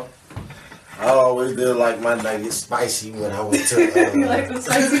 Well, I always did like my nuggets spicy when I went to You like the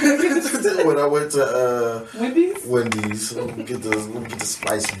spicy when I went to Wendy's? Wendy's. Let me get the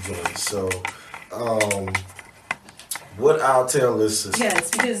spicy joint. So, what I'll tell listeners.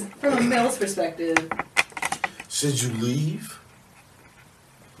 Yes, because from a male's perspective, should you leave?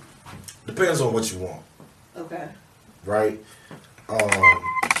 Depends on what you want. Okay. Right?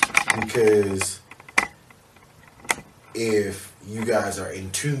 Because if you guys are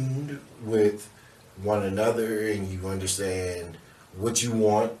in tune with one another and you understand what you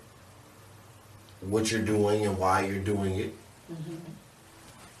want, what you're doing, and why you're doing it,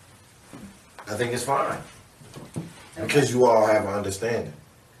 I think it's fine. Okay. Because you all have an understanding.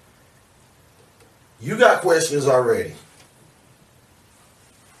 You got questions already.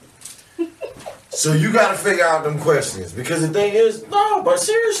 So you got to figure out them questions. Because the thing is, no, but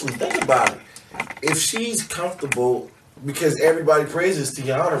seriously, think about it. If she's comfortable, because everybody praises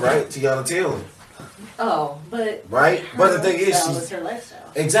Tiana, right? Tiana Taylor. Oh, but right? But the thing is, she's her lifestyle.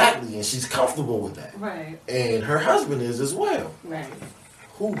 Exactly, and she's comfortable with that. Right. And her husband is as well. Right.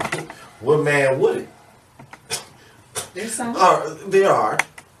 What man would it? There's some. There are.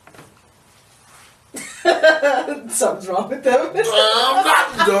 Something's wrong with them. No,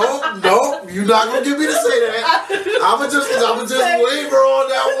 you're not gonna get me to say that. I'ma just waver on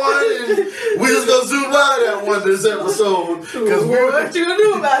that one, and we just gonna zoom out of that one this episode. Cause what you gonna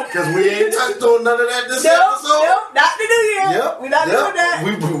do about it? Because we ain't touched on none of that this episode. Nope, not the new year. Yep, we're not doing that.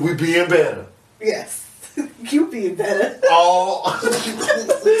 We being better. Yes, you being better. All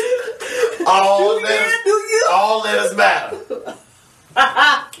that us matter.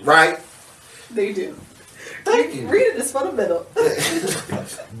 Right? They do. Thank you. Read it is fundamental.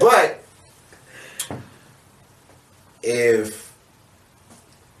 But if,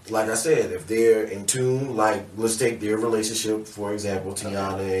 like I said, if they're in tune, like let's take their relationship for example,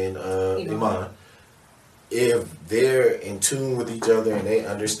 Tiana and Iman. If they're in tune with each other and they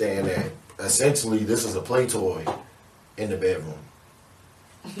understand that essentially this is a play toy in the bedroom.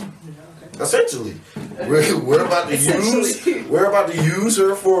 Essentially, we're about to use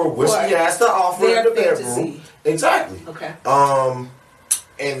her for what she has to offer in the bedroom. Exactly. Okay.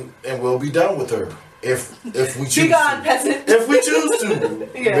 And we'll be done with her if we choose. Be gone, peasant. If we choose to,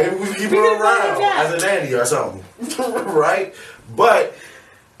 maybe we keep her around as a nanny or something, right? But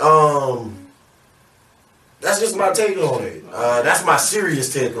that's just my take on it. That's my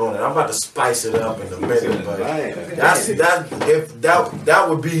serious take on it. I'm about to spice it up in a minute, but that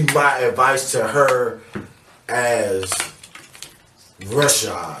would be my advice to her as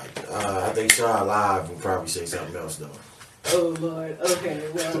Rashad. I think Sean Live will probably say something else though. Oh Lord. Okay.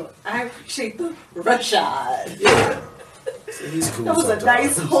 Well, I appreciate the Rashad. Yeah. He's cool. That was a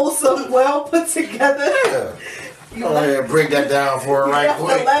nice, wholesome, well put together. Yeah. Go ahead, break that down for her right The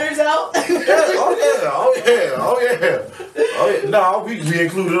quick. letters out. Oh yeah. No, we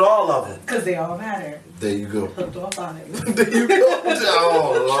included all of them. Because they all matter. There you go. Hooked off on it. There you go.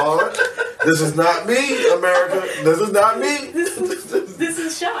 Oh Lord, this is not me, America. This is not me. This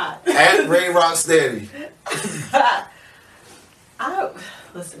is shot. At Ray Rocksteady.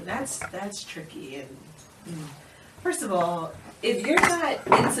 Listen, that's tricky. And first of all, if you're not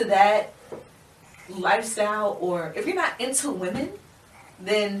into that lifestyle, or if you're not into women,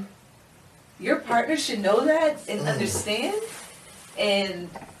 then your partner should know that and understand, and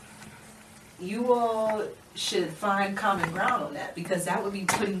you all should find common ground on that, because that would be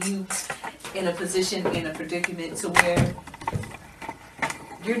putting you in a position, in a predicament to where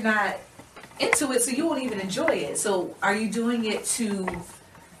you're not into it, so you won't even enjoy it. So are you doing it to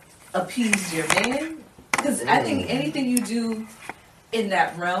appease your man? Because I think anything you do in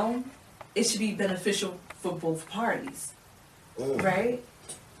that realm, it should be beneficial for both parties, right?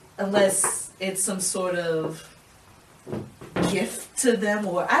 Unless it's some sort of gift to them,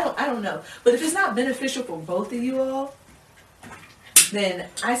 or I don't know. But if it's not beneficial for both of you all, then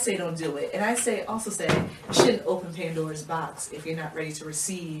I say don't do it. And I also say you shouldn't open Pandora's box if you're not ready to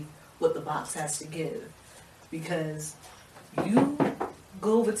receive what the box has to give, because you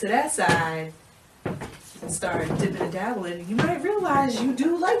go over to that side and start dipping and dabbling, you might realize you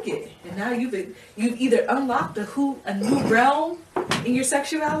do like it, and now you've either unlocked a new realm in your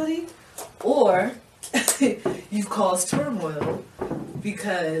sexuality, or you've caused turmoil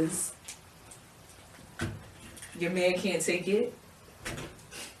because your man can't take it.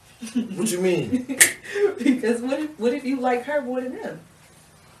 What you mean? Because what if you like her more than him?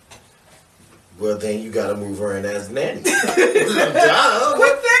 Well, then you gotta move her in as nanny. Quick fix.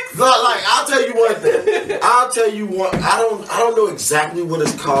 Like, I'll tell you one thing. I don't know exactly what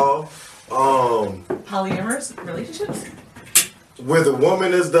it's called. Polyamorous relationships, where the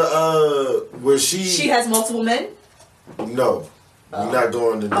woman is where she has multiple men. No. We're not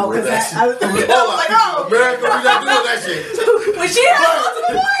going to do because that shit. I was like, oh. America, we're not doing that shit. When she has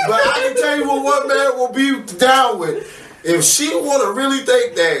multiple wives. But I can tell you what one man will be down with. If she want to really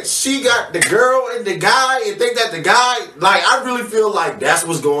think that she got the girl and the guy, and think that the guy, like, I really feel like that's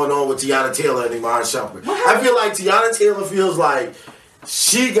what's going on with Tiana Taylor and Iman Shumpert. I feel like Tiana Taylor feels like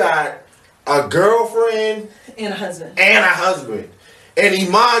she got a girlfriend and a husband. And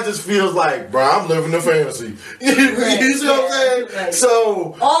Iman just feels like, bro, I'm living the fantasy. You see what I'm saying? Right.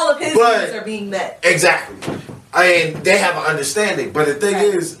 So all of his needs are being met. Exactly. And they have an understanding. But the thing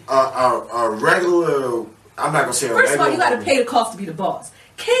is, a regular, I'm not gonna say a regular. First of all, you got to pay the cost to be the boss.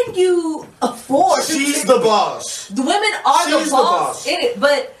 Can you afford? She's the boss. The women are the boss in it,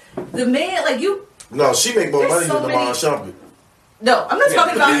 but the man, like you. No, she make more money than Iman Shumpert. No, I'm not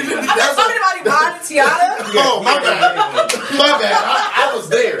talking about. I'm not talking about Iman and Tiana. Oh, my bad. I was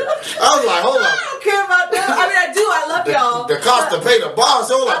there. I was like, hold on. I don't care about that. I mean, I do. I love y'all. The cost to pay the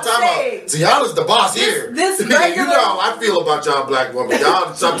boss. Hold on, time out. Tiana's the boss here. This regular. You know how I feel about y'all black women.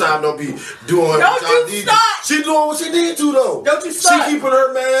 Y'all sometimes don't be doing what y'all need. Start. She doing what she need to though. Don't you start. She keeping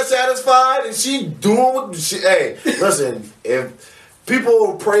her man satisfied, and she doing what she. Hey, listen, if.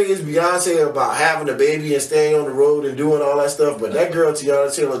 People praise Beyonce about having a baby and staying on the road and doing all that stuff, but that girl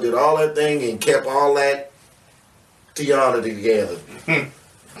Tiana Taylor did all that thing and kept all that Tiana together.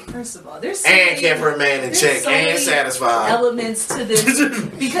 First of all, there's kept her man in check and satisfied. Elements to this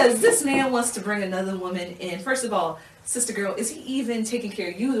because this man wants to bring another woman in. First of all, sister girl, is he even taking care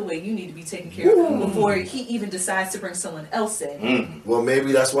of you the way you need to be taken care of before he even decides to bring someone else in? Well,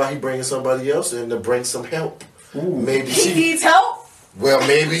 maybe that's why he bringing somebody else in to bring some help. Maybe he needs help. Well,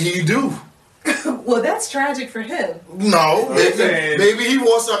 maybe he do. Well, that's tragic for him. No, maybe he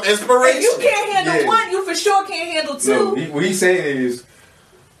wants some inspiration. If you can't handle one, you for sure can't handle two. No, what he's saying is,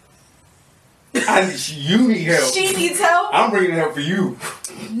 you need help. She needs help. I'm bringing help for you.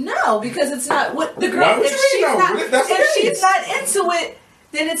 No, because it's not what the girl. If she's not into it,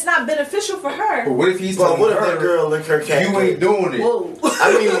 then it's not beneficial for her. But what if he's what if that girl lick her cat? You ain't doing it. Whoa.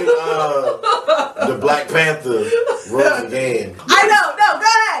 I mean, the Black Panther rose again. I know. No, go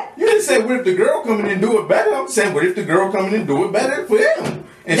ahead. You didn't say what if the girl come in and do it better. I'm saying what if the girl come in and do it better for him.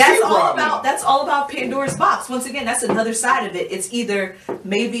 And that's all about Pandora's box. Once again, that's another side of it. It's either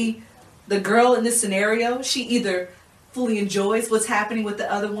maybe the girl in this scenario, she either fully enjoys what's happening with the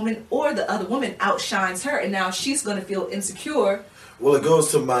other woman, or the other woman outshines her, and now she's going to feel insecure. Well, it goes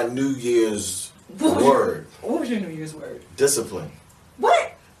to my New Year's word. What was your New Year's word? Discipline.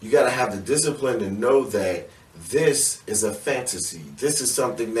 What? You got to have the discipline to know that this is a fantasy. This is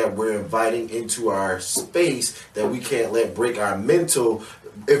something that we're inviting into our space that we can't let break our mental.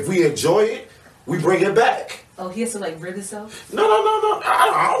 If we enjoy it, we bring it back. Oh, he has to like rid himself? No.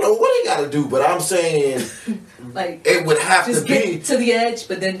 I don't know what he got to do, but I'm saying like it would have just to get be to the edge,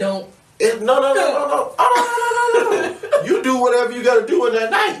 but then don't. No. You do whatever you got to do in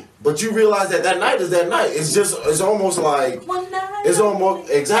that night, but you realize that night is that night. It's almost like One night. It's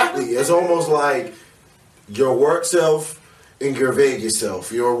almost like your work self and your Vegas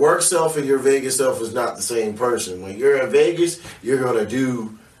self. Your work self and your Vegas self is not the same person. When you're in Vegas, you're gonna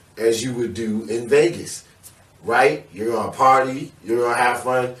do as you would do in Vegas. Right? You're gonna party, you're gonna have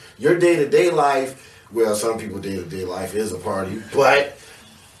fun. Your day-to-day life, well, some people day-to-day life is a party, but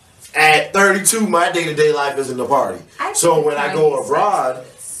at 32, my day-to-day life isn't a party. So when I go abroad,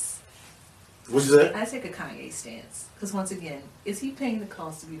 what'd you say? I take a Kanye stance. Because once again, is he paying the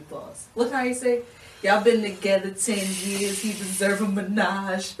cost to be the boss? Look how he say, y'all been together 10 years, he deserve a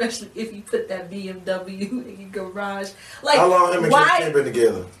menage, especially if you put that BMW in your garage. Like, how long him and Kim been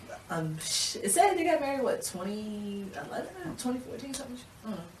together? It said they got married, what, 2011, 2014, something? I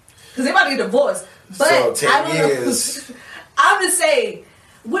don't know. Because they about to get divorced. But so 10 years. I'm just saying,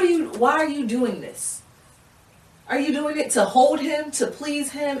 why are you doing this? Are you doing it to hold him, to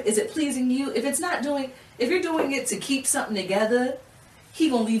please him? Is it pleasing you? If you're doing it to keep something together, he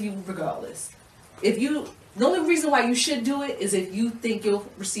gonna leave you regardless. The only reason why you should do it is if you think you'll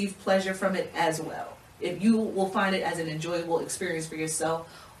receive pleasure from it as well. If you will find it as an enjoyable experience for yourself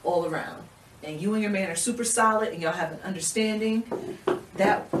all around. And you and your man are super solid and y'all have an understanding.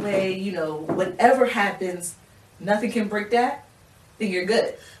 That way, whatever happens, nothing can break that, then you're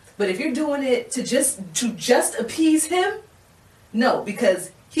good. But if you're doing it to just appease him, no,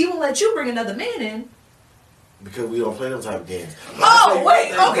 because he won't let you bring another man in. Because we don't play those type of games. Oh,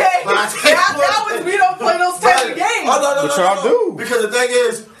 wait, okay. Now we don't play those type of games. But y'all do. Because the thing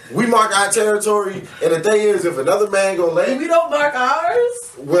is, we mark our territory, and the thing is, if another man gonna let... We don't mark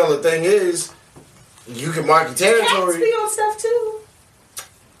ours? Well, the thing is, you can mark your territory. Cats be on stuff, too.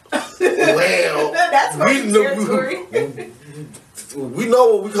 Well, that's marking territory. We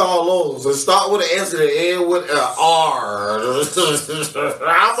know what we call those. Let's start with an S and end with an R.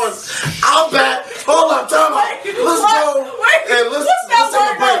 I'm back. Hold up, time out. Let's go. And let's take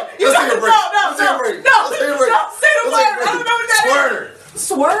a break. Let's take a break. Let's take a break. No, say the word. I don't know what that is.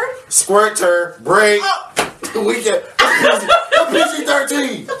 Squirter. Squirter. Break. We get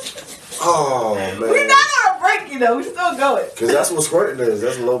PG-13. Oh, man. We're not on a break, We're still going. Because that's what squirting is.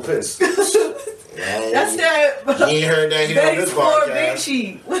 That's a low piss. That's that. You ain't heard that here on this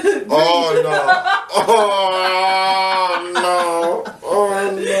podcast. Oh no.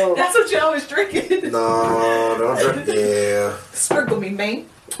 That's what y'all was drinking. No, don't drink. Yeah. Sprinkle me, man.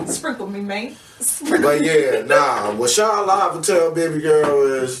 But yeah, nah. What Sean Live will tell baby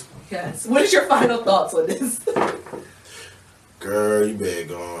girl is. Yes. What is your final thoughts on this? Girl, you better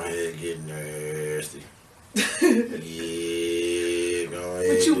go ahead and get nasty. Yeah, go ahead.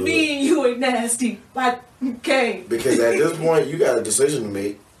 What you mean you ain't nasty? Okay. Because at this point, you got a decision to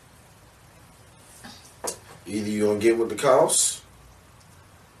make. Either you gonna get with the cost,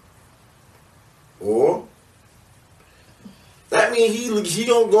 or that means he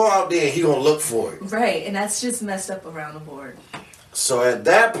gonna go out there and he gonna look for it. Right, and that's just messed up around the board. So at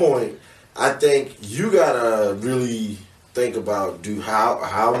that point, I think you gotta really think about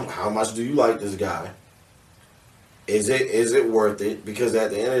how much do you like this guy? Is it worth it? Because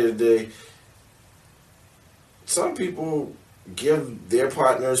at the end of the day, some people give their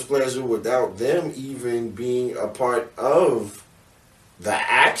partners pleasure without them even being a part of the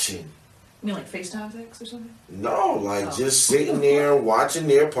action. You mean like FaceTime sex or something? No, just sitting there watching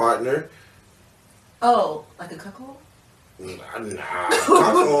their partner. Oh, like a cuckold? Nah,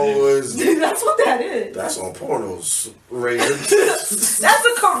 cuckold is... That's what that is. That's on pornos, Raven. That's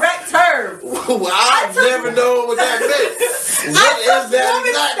a correct term. Well, I've never known what that meant. What is that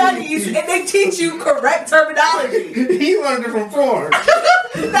exactly? Studies, and they teach you correct terminology. He learned it from porn. I'm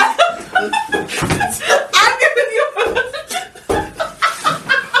giving you...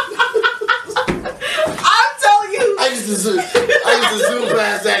 I'm telling you. I used to zoom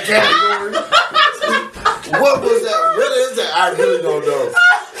past that category. What was that? What is that? I really don't know.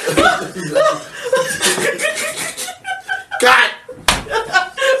 God.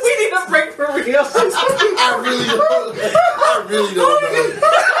 We need a break for real. I really don't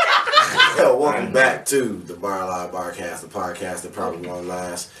know. Yo, welcome back to the Bar Live Barcast, the podcast that probably won't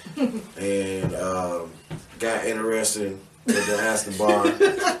last. And got interested with the Ask the Bar.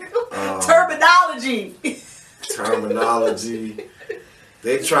 Terminology.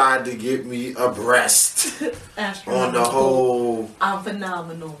 They tried to get me abreast on the whole. I'm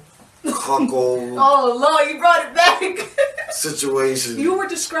phenomenal. Cuckold. Oh Lord, you brought it back. situation. You were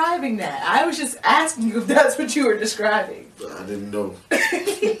describing that. I was just asking you if that's what you were describing. I didn't know. I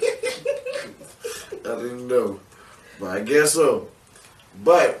didn't know. But I guess so.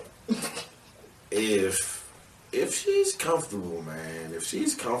 But if she's comfortable, man, if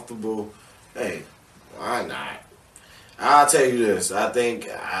she's comfortable, hey, why not? I'll tell you this. I think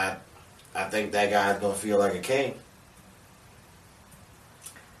that guy's gonna feel like a king.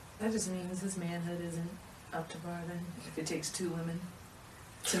 That just means his manhood isn't up to par then. If it takes two women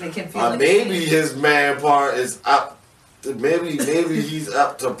to make him feel like maybe his man part is up. Maybe he's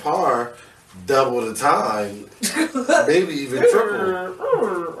up to par, double the time. Maybe even triple.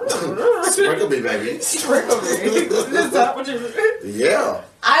 Sprinkle me, baby. Sprinkle me. Is that what you're... Yeah.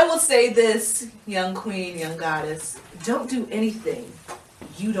 I will say this, young queen, young goddess. Don't do anything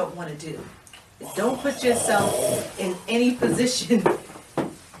you don't want to do. Don't put yourself in any position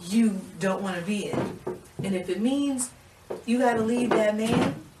you don't want to be in. And if it means you got to leave that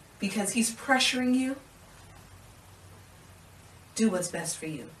man because he's pressuring you, do what's best for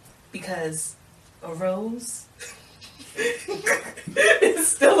you. Because a rose is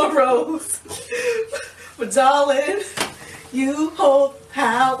still a rose. But darling, you hold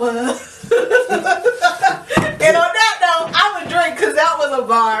power. And on that note, I'm going to drink because that was a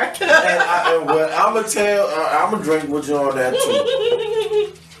bar. And what I'm going to tell, I'm going to drink with you on that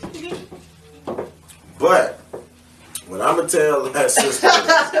too. But what I'm going to tell that sister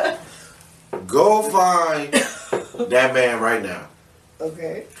is, go find that man right now.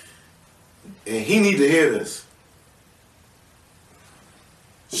 Okay. And he need to hear this.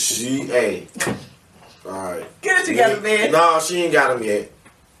 Alright. Get it together, man. No, she ain't got him yet.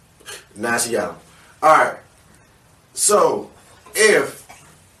 Now she got him. Alright. So, if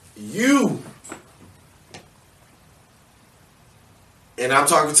you, and I'm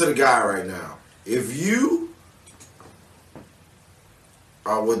talking to the guy right now, if you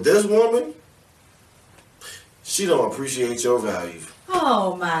are with this woman, she don't appreciate your value.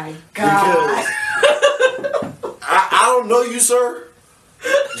 Oh my God. Because I don't know you, sir,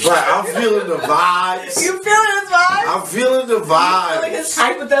 but I'm feeling the vibes. You feeling his vibes? I'm feeling the vibes. You feeling his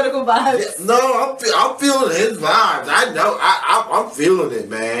hypothetical vibes? Yeah, no, I'm feeling his vibes. I know. I'm feeling it,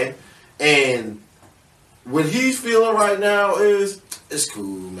 man. And what he's feeling right now is, it's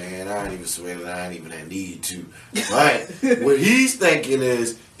cool, man. I ain't even sweating. I ain't even that need to. But what he's thinking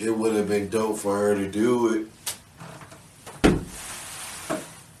is, it would have been dope for her to do it.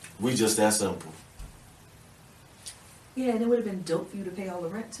 We just that simple. Yeah, and it would have been dope for you to pay all the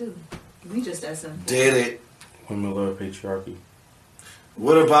rent too. We just that simple. Did it. Women love patriarchy.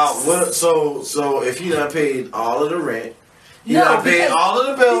 What about so if he done paid all of the rent, he done paid all of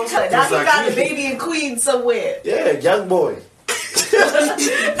the bills. Now he got a baby in Queens somewhere. Yeah, young boy. And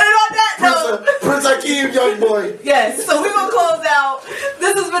on that note, Prince Akeem, young boy. Yes, so we're gonna close out.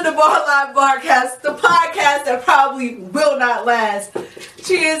 This has been the Bar Live Barcast, the podcast that probably will not last.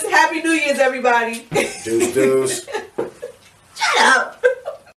 Cheers, Happy New Year's, everybody. Deuce. Shut up.